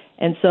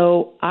 And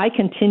so I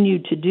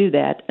continued to do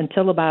that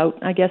until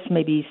about, I guess,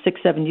 maybe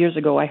 6, 7 years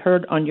ago, I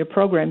heard on your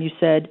program you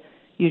said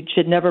you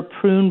should never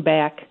prune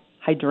back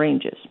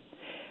hydrangeas.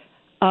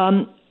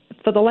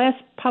 For the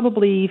last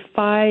probably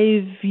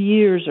 5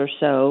 years or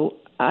so,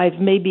 I've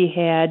maybe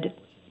had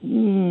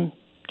 2,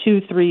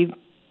 3,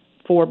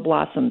 4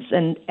 blossoms.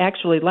 And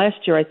actually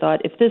last year I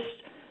thought, if this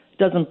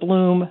doesn't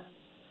bloom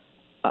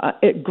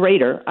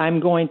greater, I'm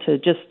going to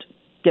just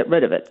get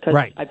rid of it. Because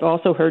right. I've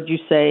also heard you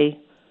say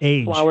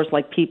age. Flowers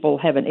like people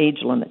have an age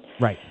limit.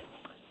 Right.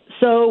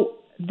 So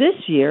this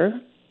year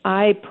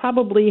I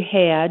probably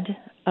had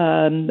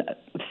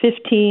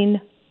 15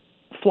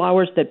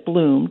 flowers that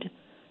bloomed.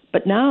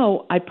 But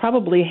now I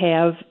probably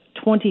have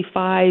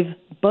 25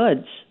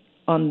 buds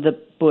on the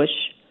bush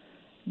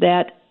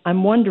that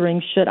I'm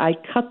wondering, should I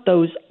cut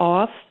those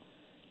off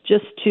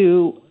just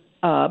to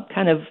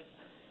kind of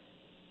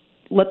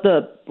let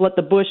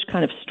the bush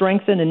kind of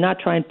strengthen and not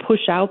try and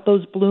push out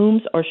those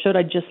blooms, or should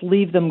I just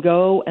leave them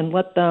go and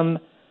let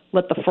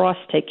the frost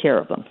take care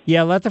of them?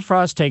 Yeah, let the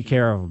frost take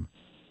care of them.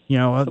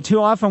 Too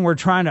often we're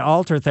trying to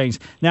alter things.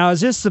 Now, is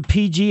this the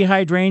PG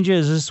hydrangea?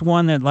 Is this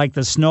one that, like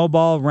the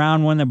snowball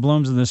round one that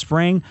blooms in the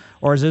spring,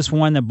 or is this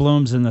one that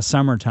blooms in the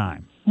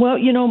summertime? Well,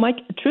 Mike,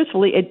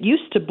 truthfully, it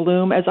used to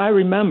bloom, as I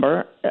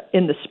remember,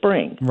 in the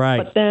spring.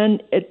 Right. But then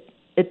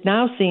it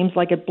now seems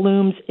like it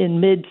blooms in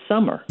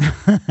midsummer.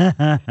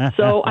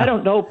 So I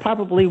don't know.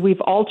 Probably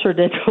we've altered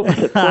it over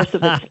the course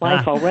of its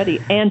life already.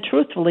 And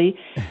truthfully,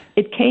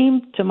 it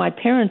came to my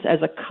parents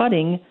as a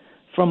cutting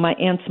from my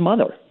aunt's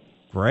mother.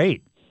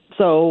 Great.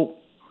 So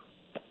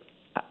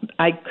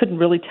I couldn't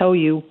really tell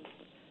you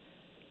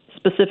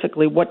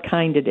specifically what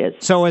kind it is.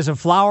 So is the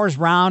flowers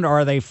round or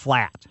are they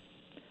flat?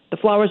 The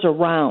flowers are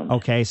round.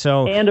 Okay,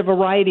 so... And a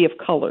variety of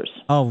colors.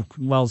 Oh,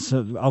 well,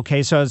 so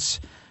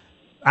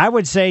I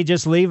would say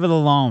just leave it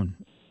alone.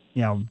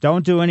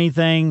 Don't do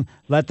anything.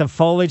 Let the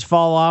foliage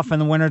fall off in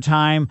the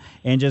wintertime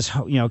and just,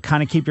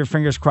 kind of keep your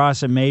fingers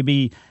crossed that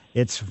maybe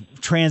it's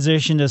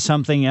transitioned to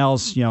something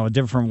else,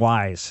 different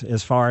wise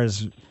as far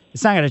as...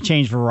 It's not going to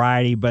change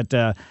variety, but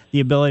the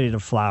ability to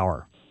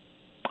flower.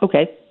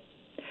 Okay.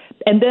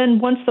 And then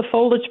once the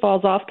foliage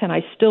falls off, can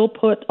I still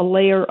put a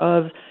layer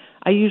of,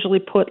 I usually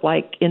put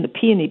like in the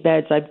peony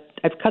beds,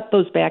 I've cut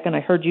those back, and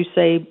I heard you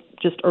say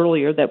just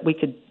earlier that we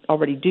could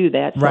already do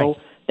that. Right. So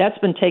that's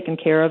been taken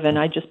care of, and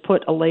I just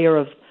put a layer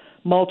of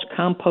mulch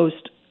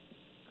compost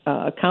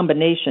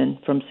combination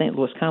from St.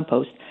 Louis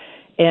Compost.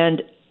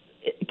 And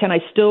can I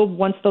still,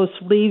 once those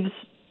leaves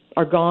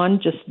are gone,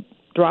 just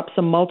drop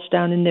some mulch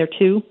down in there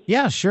too?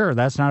 Yeah, sure.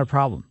 That's not a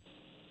problem.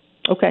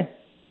 Okay.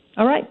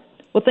 All right.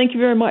 Well, thank you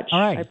very much. All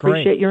right, I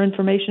appreciate great. your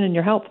information and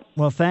your help.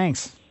 Well,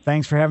 thanks.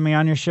 Thanks for having me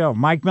on your show.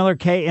 Mike Miller,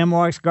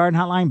 KMOX Garden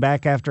Hotline,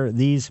 back after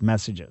these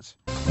messages.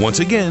 Once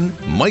again,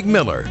 Mike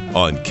Miller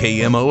on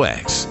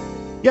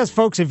KMOX. Yes,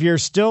 folks, if you're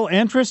still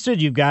interested,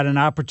 you've got an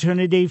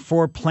opportunity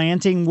for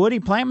planting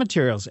woody plant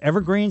materials,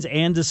 evergreens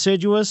and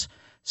deciduous.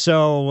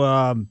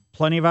 So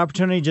plenty of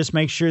opportunity. Just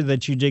make sure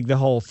that you dig the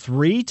hole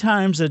 3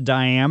 times the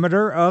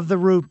diameter of the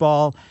root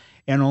ball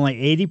and only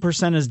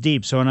 80% is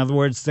deep. So in other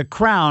words, the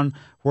crown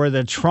where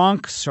the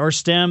trunks or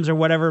stems or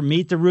whatever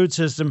meet the root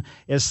system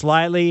is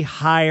slightly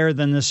higher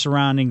than the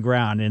surrounding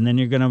ground. And then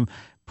you're going to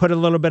put a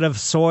little bit of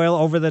soil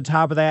over the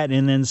top of that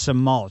and then some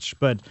mulch.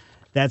 But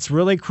That's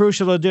really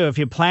crucial to do. If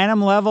you plant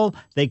them level,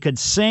 they could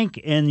sink,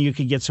 and you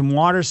could get some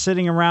water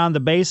sitting around the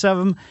base of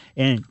them.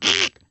 And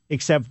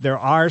except there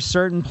are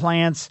certain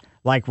plants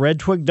like red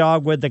twig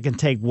dogwood that can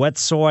take wet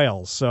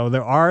soil. So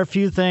there are a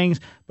few things,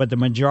 but the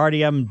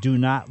majority of them do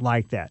not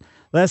like that.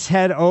 Let's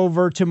head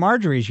over to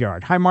Marjorie's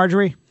yard. Hi,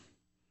 Marjorie.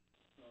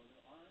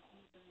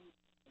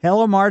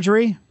 Hello,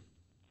 Marjorie.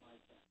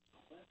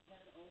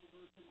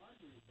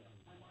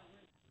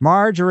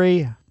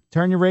 Marjorie,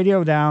 turn your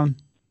radio down.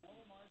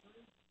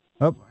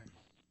 Oh,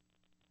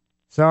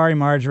 sorry,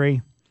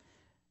 Marjorie.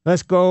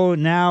 Let's go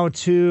now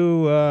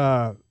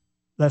to,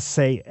 let's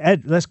say,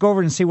 Ed. Let's go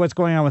over and see what's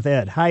going on with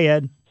Ed. Hi,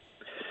 Ed.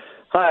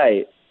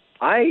 Hi.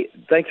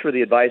 Thanks for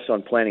the advice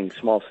on planting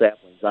small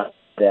saplings. I did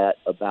that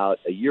about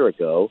a year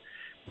ago,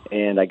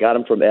 and I got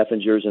them from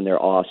Effingers, and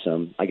they're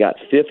awesome. I got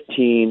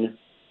 15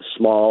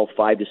 small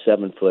 5 to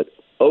 7 foot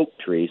oak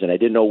trees, and I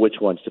didn't know which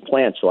ones to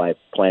plant, so I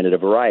planted a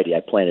variety. I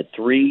planted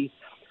 3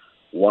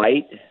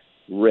 white,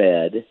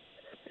 red,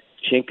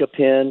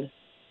 chinkapin,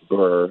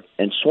 burr,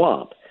 and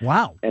swamp.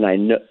 Wow. And I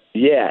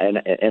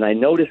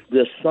noticed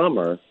this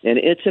summer, and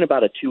it's in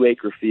about a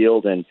 2-acre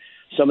field, and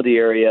some of the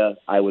area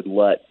I would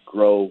let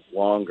grow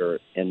longer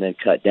and then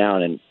cut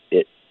down, and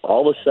it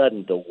all of a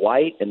sudden the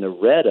white and the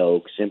red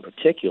oaks in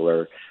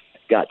particular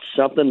got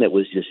something that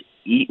was just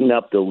eating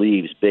up the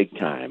leaves big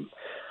time.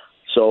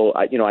 So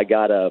I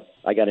got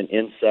an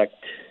insect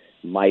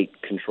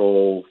mite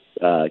control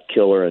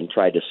killer and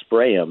tried to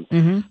spray them.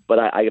 Mm-hmm. But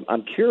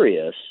I'm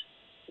curious,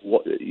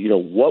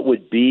 what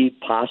would be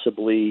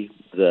possibly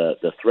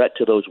the threat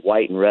to those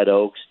white and red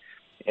oaks?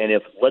 And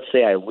if, let's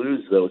say, I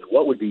lose those,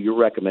 what would be your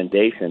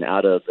recommendation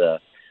out of the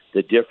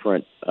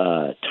different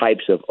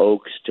types of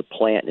oaks to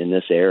plant in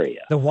this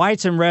area? The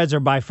whites and reds are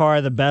by far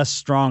the best,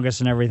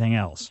 strongest, and everything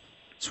else.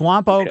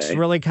 Swamp oaks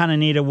really kind of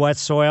need a wet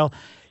soil.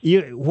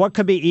 What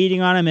could be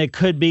eating on them? It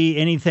could be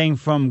anything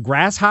from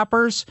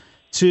grasshoppers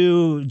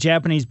to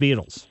Japanese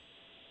beetles.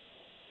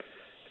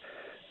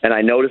 And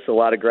I noticed a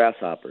lot of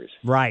grasshoppers.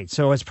 Right.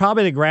 So it's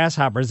probably the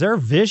grasshoppers. They're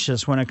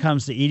vicious when it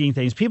comes to eating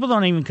things. People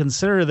don't even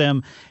consider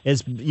them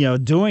as,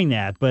 doing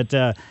that, but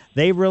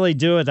they really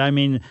do it. I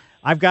mean,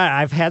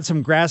 I've had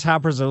some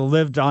grasshoppers that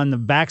lived on the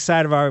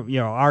backside of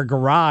our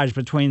garage,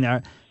 between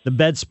the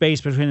bed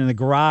space between the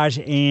garage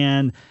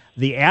and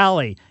the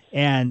alley.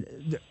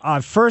 And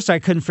at first I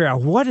couldn't figure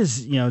out what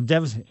is, I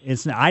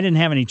didn't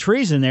have any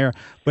trees in there,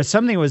 but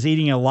something was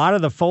eating a lot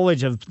of the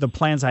foliage of the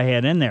plants I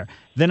had in there.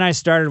 Then I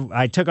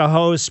took a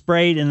hose,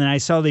 sprayed, and then I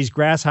saw these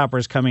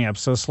grasshoppers coming up.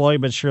 So slowly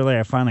but surely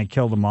I finally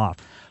killed them off.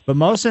 But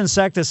most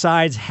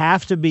insecticides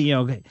have to be,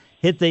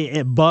 hit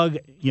the bug,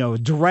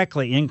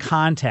 directly in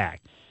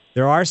contact.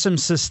 There are some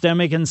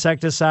systemic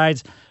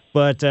insecticides,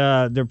 but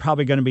they're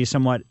probably going to be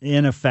somewhat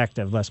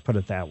ineffective, let's put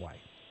it that way.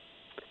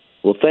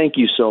 Well, thank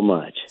you so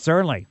much.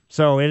 Certainly.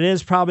 So it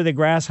is probably the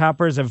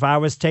grasshoppers. If I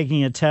was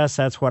taking a test,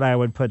 that's what I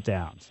would put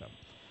down.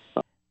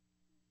 So,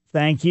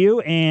 thank you.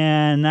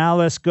 And now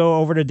let's go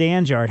over to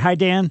Dan's yard. Hi,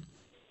 Dan.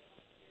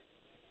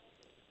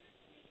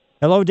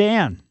 Hello,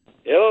 Dan.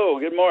 Hello.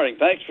 Good morning.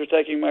 Thanks for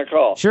taking my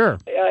call. Sure.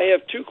 I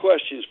have 2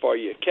 questions for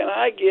you. Can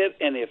I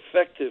get an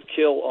effective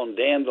kill on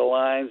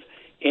dandelions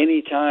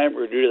anytime,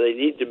 or do they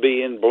need to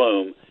be in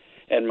bloom?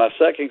 And my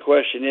second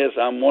question is,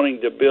 I'm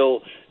wanting to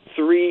build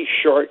 3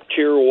 short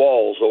tier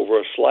walls over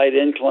a slight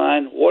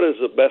incline. What is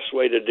the best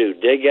way to do?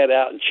 Dig that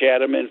out and chat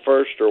them in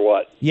first, or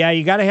what? Yeah,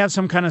 you got to have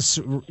some kind of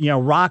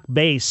rock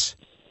base,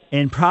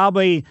 and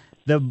probably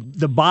the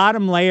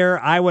bottom layer.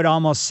 I would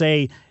almost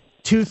say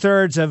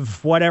 2/3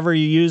 of whatever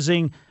you're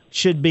using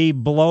should be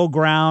below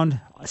ground,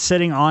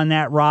 sitting on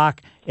that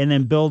rock, and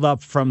then build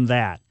up from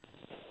that.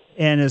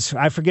 And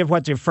I forget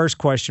what your first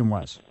question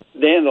was.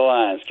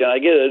 Dandelions. Can I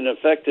get an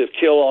effective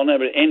kill on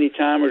them at any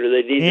time, or do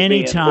they need to be in bloom?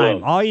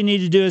 Anytime. All you need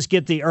to do is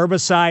get the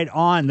herbicide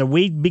on, the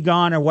weed be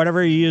gone or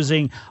whatever you're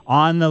using,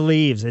 on the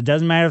leaves. It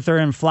doesn't matter if they're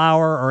in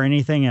flower or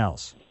anything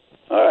else.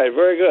 All right,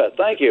 very good.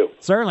 Thank you.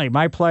 Certainly,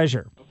 my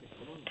pleasure.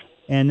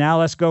 And now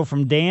let's go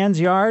from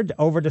Dan's yard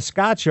over to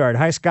Scott's yard.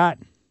 Hi, Scott.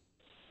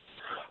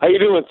 How you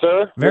doing,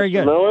 sir? Very Mr.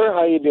 good. Miller,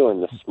 how you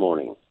doing this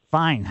morning?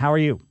 Fine. How are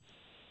you?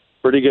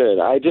 Pretty good.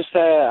 I got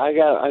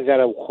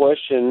a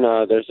question.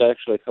 There's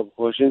actually a couple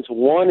questions.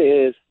 One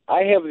is,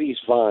 I have these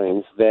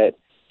vines that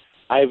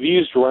I've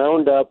used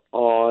Roundup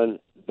on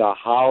the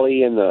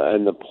holly and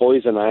the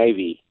poison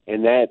ivy,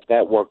 and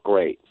that worked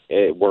great.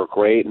 It worked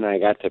great, and I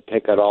got to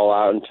pick it all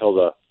out until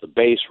the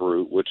base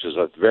root, which is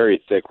a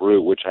very thick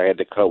root, which I had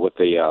to cut with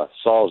the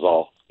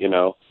Sawzall,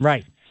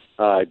 Right.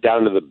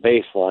 Down to the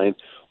baseline.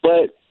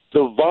 But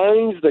the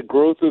vines that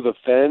grow through the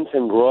fence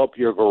and grow up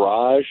your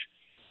garage,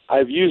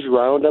 I've used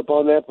Roundup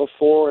on that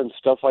before and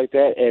stuff like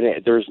that,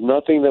 and there's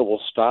nothing that will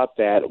stop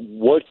that.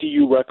 What do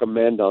you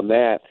recommend on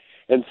that?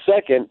 And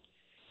second,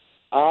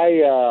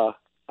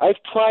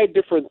 I've tried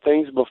different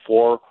things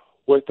before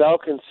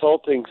without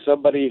consulting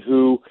somebody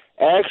who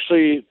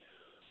actually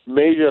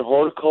majored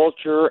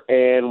horticulture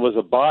and was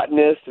a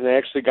botanist and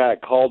actually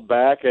got called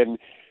back, and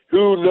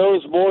who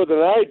knows more than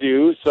I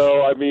do.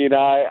 So, I mean,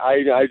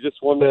 I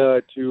just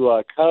wanted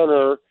to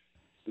counter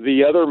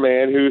the other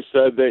man who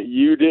said that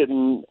you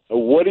didn't.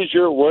 What are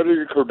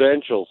your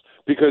credentials?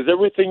 Because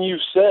everything you've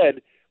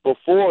said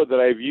before that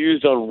I've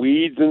used on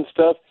weeds and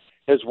stuff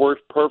has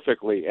worked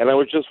perfectly. And I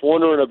was just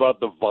wondering about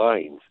the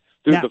vines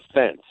through the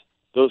fence,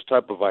 those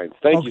type of vines.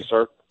 Thank you,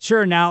 sir.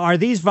 Sure. Now, are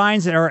these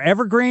vines that are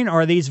evergreen,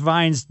 or are these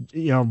vines,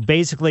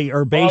 basically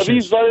herbaceous?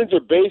 These vines are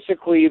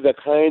basically the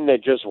kind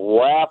that just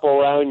wrap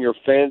around your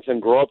fence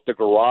and grow up the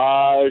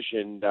garage.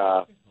 And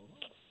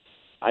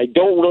I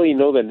don't really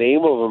know the name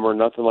of them or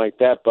nothing like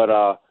that. But,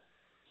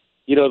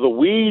 the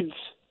weeds,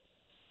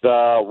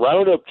 the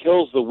Roundup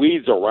kills the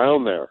weeds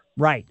around there.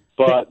 Right.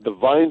 But the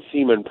vines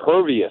seem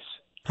impervious.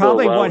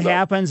 Probably what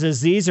happens is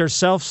these are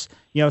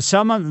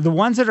some of the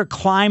ones that are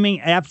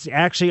climbing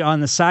actually on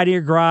the side of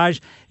your garage.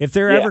 If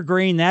they're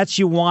evergreen, that's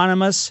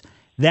euonymus.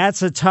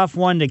 That's a tough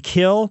one to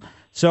kill.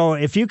 So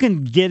if you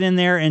can get in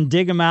there and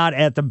dig them out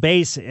at the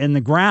base in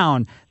the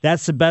ground,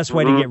 that's the best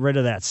way to get rid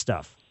of that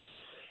stuff.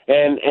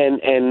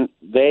 And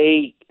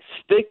they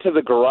stick to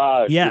the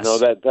garage. Yes.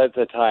 That's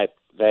a type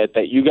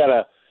that you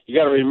gotta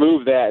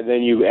remove that, and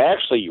then you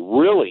actually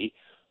really.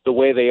 The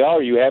way they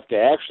are, you have to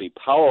actually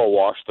power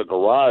wash the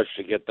garage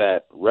to get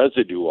that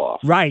residue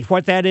off. Right.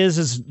 What that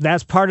is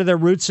that's part of their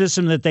root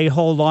system that they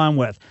hold on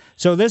with.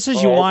 So this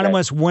is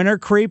euonymus winter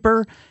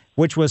creeper,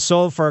 which was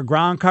sold for a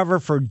ground cover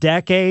for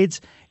decades.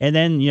 And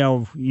then,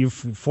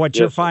 what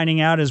you're finding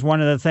out is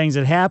one of the things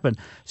that happened.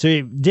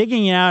 So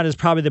digging it out is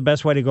probably the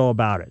best way to go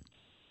about it.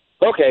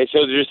 Okay,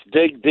 so just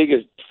dig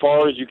as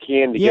far as you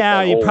can to get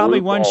that you whole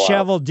probably root one ball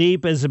shovel out.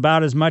 deep is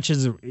about as much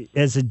as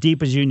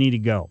deep as you need to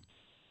go.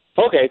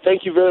 Okay,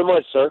 thank you very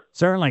much, sir.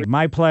 Certainly,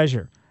 my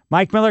pleasure.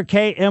 Mike Miller,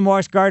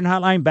 KMOX Garden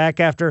Hotline,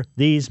 back after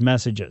these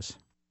messages.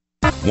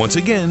 Once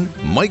again,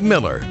 Mike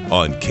Miller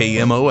on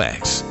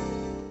KMOX.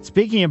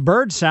 Speaking of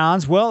bird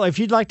sounds, well, if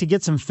you'd like to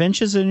get some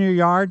finches in your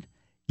yard,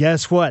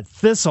 guess what?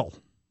 Thistle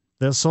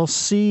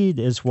seed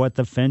is what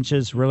the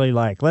finches really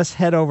like. Let's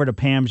head over to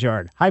Pam's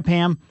yard. Hi,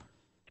 Pam.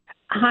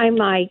 Hi,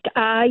 Mike.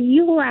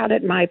 You were out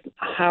at my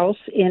house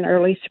in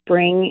early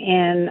spring,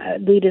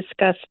 and we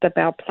discussed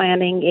about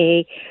planting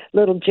a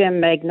little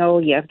gem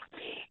magnolia.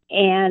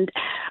 And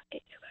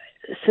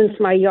since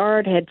my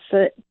yard had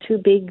two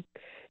big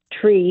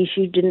trees,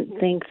 you didn't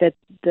think that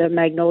the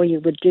magnolia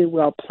would do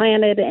well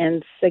planted,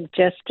 and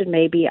suggested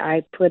maybe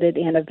I put it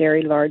in a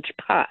very large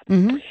pot,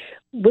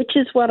 which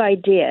is what I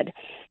did.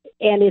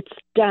 And it's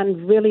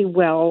done really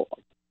well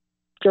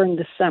during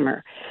the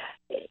summer.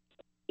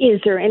 Is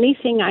there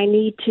anything I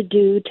need to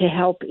do to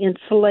help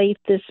insulate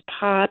this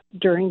pot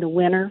during the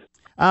winter?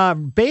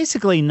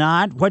 Basically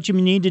not. What you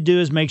need to do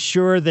is make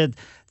sure that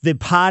the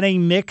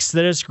potting mix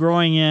that it's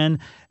growing in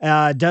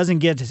doesn't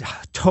get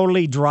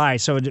totally dry.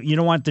 So you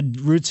don't want the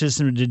root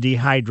system to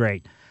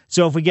dehydrate.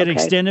 So if we get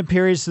extended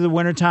periods through the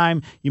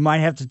wintertime, you might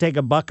have to take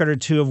a bucket or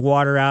two of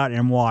water out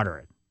and water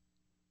it.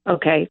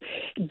 Okay.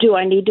 Do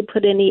I need to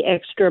put any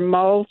extra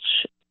mulch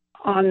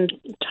on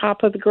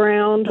top of the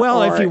ground?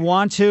 Well, if you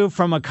want to,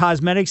 from a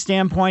cosmetic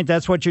standpoint,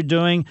 that's what you're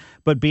doing.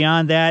 But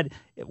beyond that,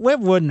 it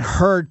wouldn't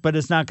hurt, but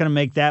it's not going to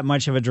make that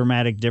much of a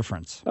dramatic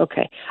difference.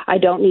 Okay. I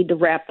don't need to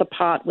wrap the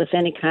pot with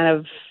any kind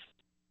of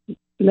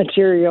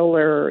material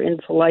or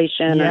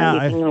insulation or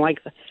anything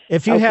like that.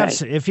 If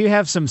you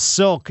have some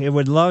silk, it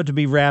would love to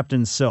be wrapped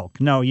in silk.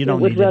 No, you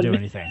don't need to do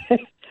anything.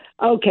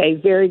 Okay,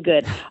 very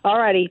good. All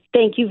righty.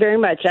 Thank you very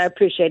much. I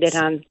appreciate it,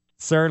 hon.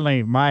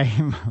 Certainly.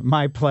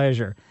 My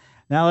pleasure.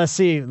 Now, let's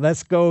see.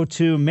 Let's go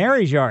to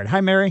Mary's yard.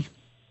 Hi, Mary.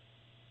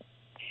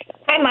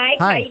 Hi, Mike.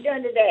 Hi. How you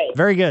doing today?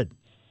 Very good.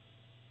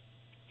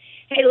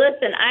 Hey,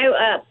 listen,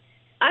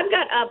 I've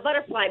got a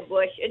butterfly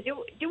bush.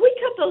 Do we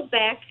cut those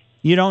back?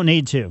 You don't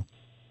need to.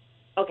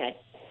 Okay.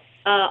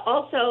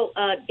 Also,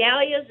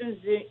 dahlias and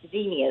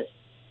zinnias.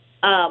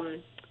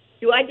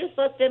 Do I just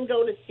let them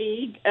go to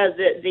seed?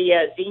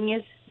 The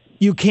zinnias?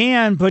 You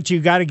can, but you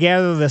got to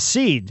gather the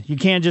seed. You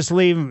can't just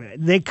leave them.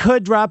 They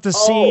could drop the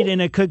seed and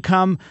it could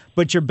come,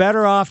 but you're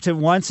better off to,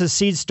 once the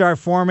seeds start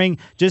forming,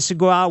 just to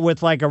go out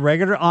with like a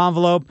regular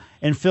envelope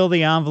and fill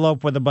the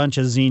envelope with a bunch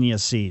of zinnia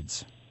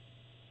seeds.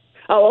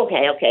 Oh,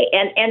 okay.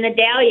 And the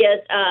dahlias,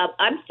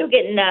 I'm still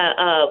getting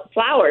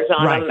flowers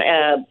on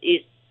them.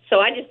 So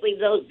I just leave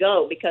those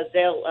go because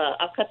they'll.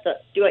 I'll cut the.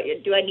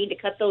 Do I need to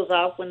cut those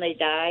off when they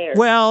die? Or?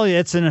 Well,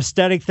 it's an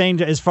aesthetic thing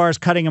as far as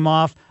cutting them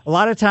off. A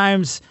lot of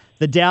times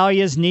the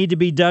dahlias need to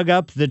be dug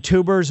up, the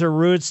tubers or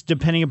roots,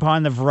 depending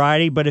upon the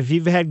variety. But if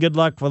you've had good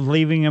luck with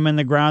leaving them in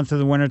the ground through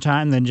the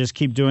wintertime, then just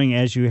keep doing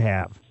as you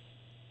have.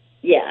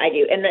 Yeah, I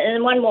do.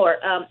 And one more.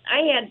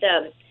 I had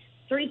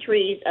 3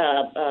 trees,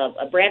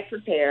 a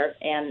Bradford pear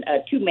and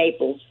 2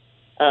 maples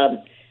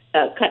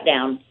cut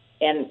down,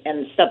 and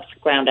the stuff's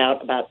ground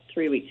out about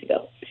 3 weeks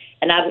ago.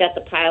 And I've got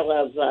the pile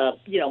of,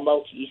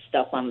 mulchy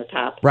stuff on the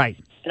top. Right.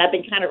 And I've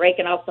been kind of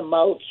raking off the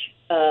mulch,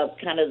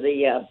 kind of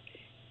the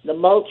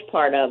mulch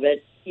part of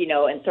it,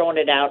 and throwing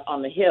it out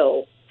on the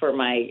hill for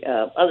my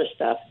other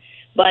stuff.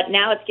 But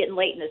now it's getting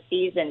late in the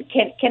season.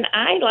 Can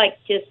I,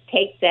 just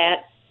take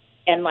that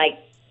and,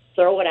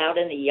 throw it out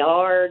in the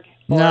yard?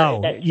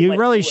 No, that's too you much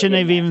really wood shouldn't in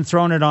have there? even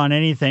thrown it on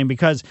anything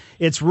because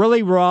it's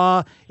really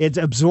raw. It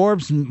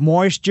absorbs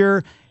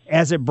moisture.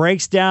 As it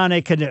breaks down,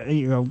 it could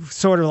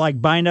sort of like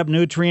bind up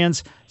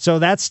nutrients. So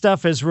that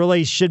stuff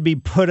should be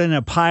put in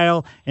a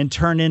pile and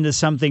turned into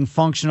something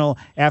functional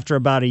after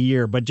about a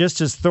year. But just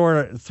to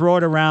throw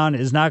it around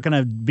is not going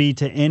to be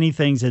to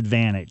anything's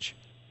advantage.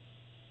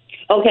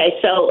 Okay,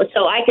 so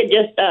I could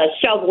just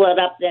shovel it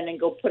up then and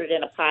go put it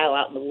in a pile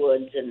out in the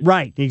woods and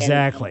Right,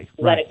 exactly.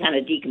 and let Right. it kind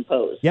of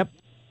decompose. Yep.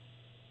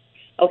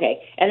 Okay,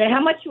 and then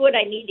how much wood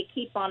I need to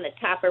keep on the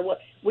top, or what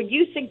would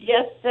you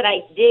suggest that I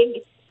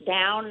dig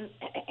down?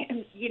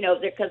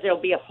 Because there'll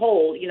be a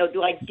hole.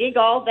 Do I dig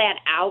all that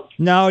out?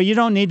 No, you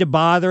don't need to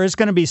bother. It's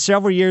going to be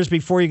several years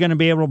before you're going to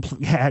be able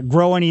to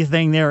grow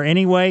anything there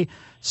anyway.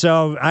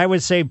 So I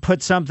would say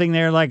put something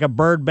there like a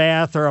bird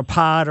bath or a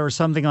pot or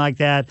something like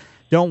that.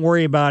 Don't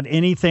worry about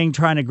anything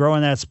trying to grow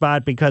in that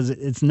spot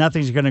because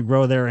nothing's going to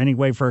grow there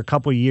anyway for a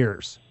couple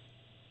years.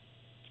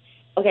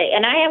 Okay,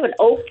 and I have an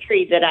oak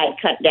tree that I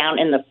cut down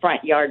in the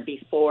front yard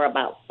before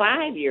about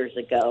 5 years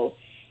ago,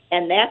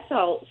 and that's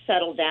all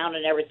settled down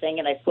and everything,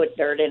 and I put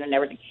dirt in and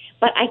everything.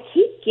 But I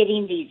keep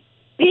getting these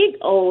big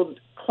old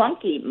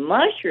clunky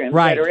mushrooms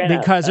Right, that are in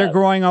because they're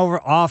growing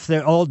off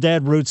the old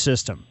dead root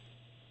system.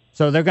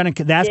 So that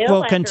Still, will after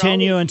all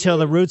continue these until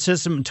the root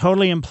system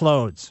totally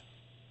implodes.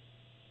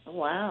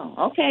 Wow.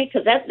 Okay,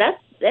 because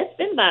that's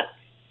been about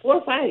 4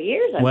 or 5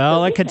 years.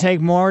 Well, it could take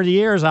more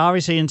years,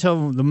 obviously,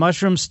 until the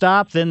mushrooms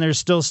stop. Then there's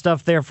still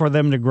stuff there for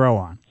them to grow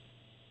on.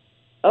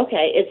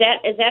 Okay, is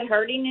that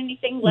hurting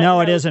anything?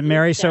 No, it isn't,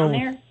 Mary. Down So,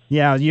 there?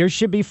 yeah, yours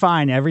should be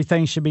fine.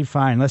 Everything should be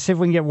fine. Let's see if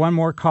we can get one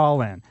more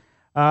call in.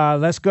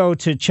 Let's go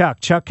to Chuck.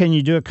 Chuck, can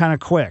you do it kind of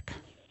quick?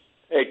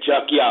 Hey,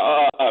 Chuck.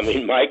 Yeah,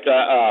 Mike.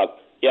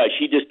 Yeah,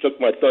 she just took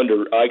my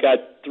thunder. I got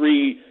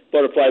 3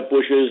 butterfly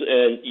bushes,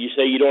 and you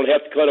say you don't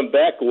have to cut them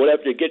back, or what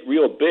if they get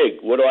real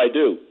big? What do I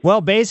do?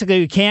 Well, basically,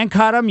 you can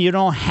cut them. You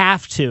don't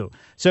have to.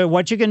 So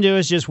what you can do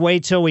is just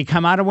wait till we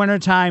come out of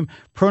wintertime,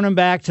 prune them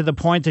back to the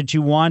point that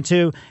you want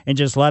to, and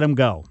just let them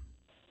go.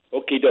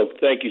 Okay, doke.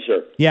 Thank you,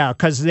 sir. Yeah,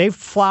 because they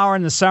flower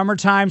in the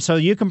summertime, so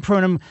you can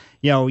prune them.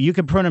 You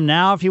can prune them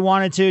now if you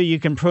wanted to. You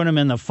can prune them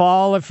in the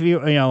fall if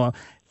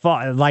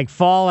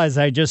fall, as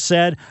I just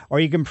said, or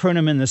you can prune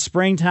them in the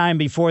springtime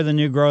before the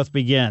new growth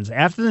begins.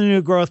 After the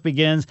new growth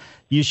begins,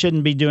 you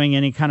shouldn't be doing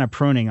any kind of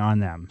pruning on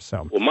them.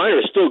 So. Well, mine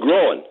are still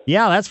growing.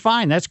 Yeah, that's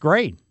fine. That's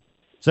great.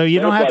 So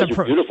you don't have to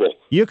prune. Beautiful.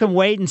 You can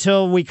wait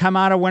until we come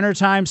out of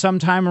wintertime,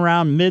 sometime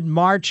around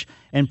mid-March,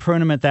 and prune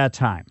them at that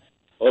time.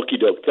 Okie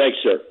doke. Thanks,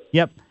 sir.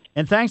 Yep.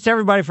 And thanks to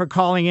everybody for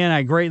calling in.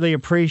 I greatly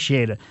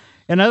appreciate it.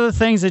 And other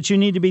things that you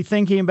need to be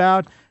thinking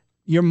about,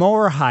 your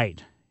mower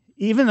height.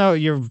 Even though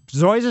your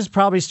zoysia is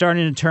probably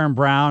starting to turn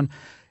brown,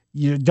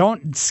 you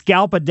don't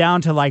scalp it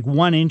down to like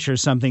 1 inch or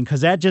something, because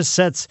that just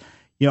sets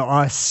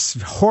a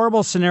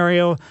horrible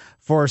scenario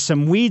for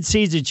some weed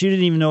seeds that you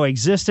didn't even know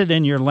existed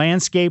in your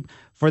landscape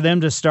for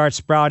them to start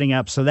sprouting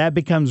up. So that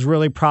becomes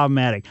really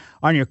problematic.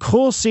 On your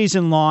cool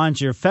season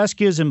lawns, your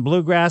fescues and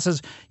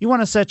bluegrasses, you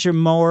want to set your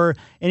mower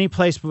any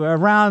place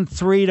around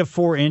 3 to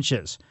 4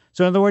 inches.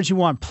 So in other words, you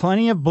want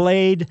plenty of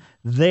blade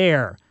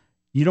there.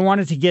 You don't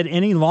want it to get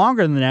any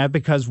longer than that,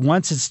 because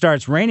once it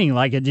starts raining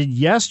like it did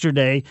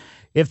yesterday,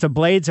 if the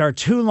blades are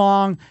too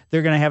long,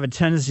 they're going to have a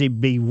tendency to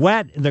be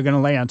wet. They're going to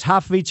lay on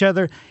top of each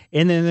other.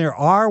 And then there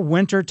are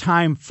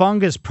wintertime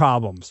fungus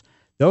problems.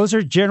 Those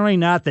are generally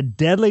not the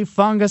deadly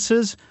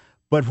funguses,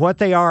 but what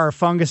they are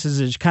funguses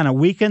that kind of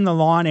weaken the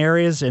lawn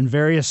areas in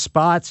various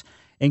spots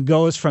and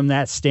goes from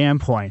that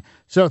standpoint.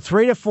 So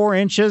 3 to 4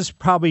 inches,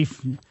 probably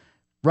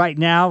right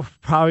now,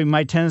 probably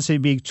my tendency to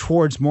be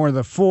towards more of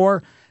the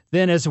 4.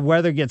 Then as the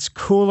weather gets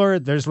cooler,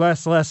 there's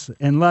less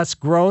and less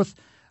growth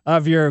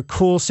of your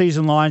cool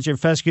season lawns, your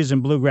fescues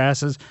and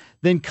bluegrasses.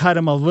 Then cut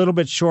them a little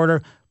bit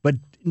shorter, but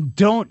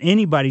don't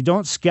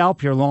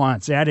scalp your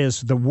lawns. That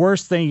is the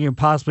worst thing you can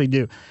possibly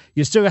do.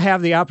 You still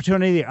have the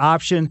opportunity, the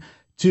option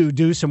to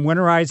do some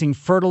winterizing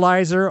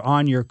fertilizer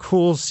on your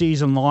cool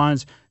season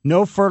lawns.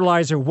 No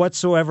fertilizer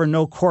whatsoever,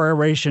 no core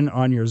aeration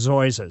on your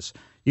zoysias.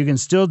 You can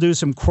still do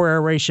some core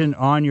aeration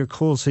on your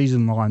cool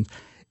season lawns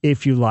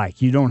if you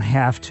like. You don't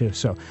have to.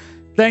 So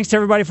thanks to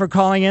everybody for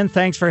calling in.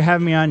 Thanks for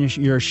having me on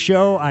your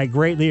show. I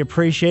greatly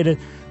appreciate it.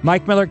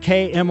 Mike Miller,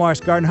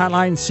 KMOX Garden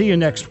Hotline. See you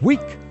next week.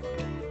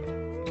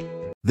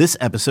 This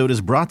episode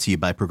is brought to you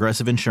by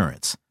Progressive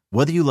Insurance.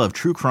 Whether you love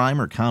true crime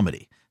or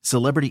comedy,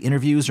 celebrity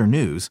interviews or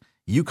news,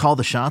 you call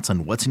the shots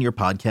on what's in your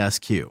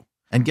podcast queue.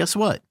 And guess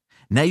what?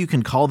 Now you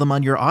can call them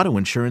on your auto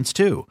insurance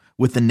too,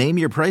 with the Name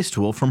Your Price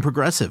tool from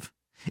Progressive.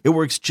 It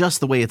works just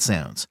the way it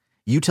sounds.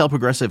 You tell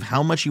Progressive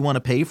how much you want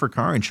to pay for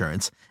car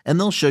insurance, and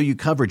they'll show you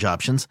coverage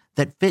options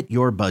that fit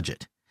your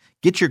budget.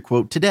 Get your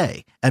quote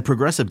today at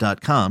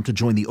Progressive.com to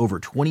join the over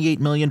 28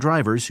 million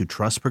drivers who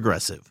trust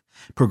Progressive.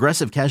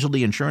 Progressive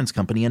Casualty Insurance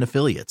Company and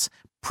Affiliates.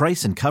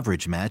 Price and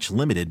coverage match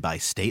limited by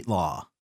state law.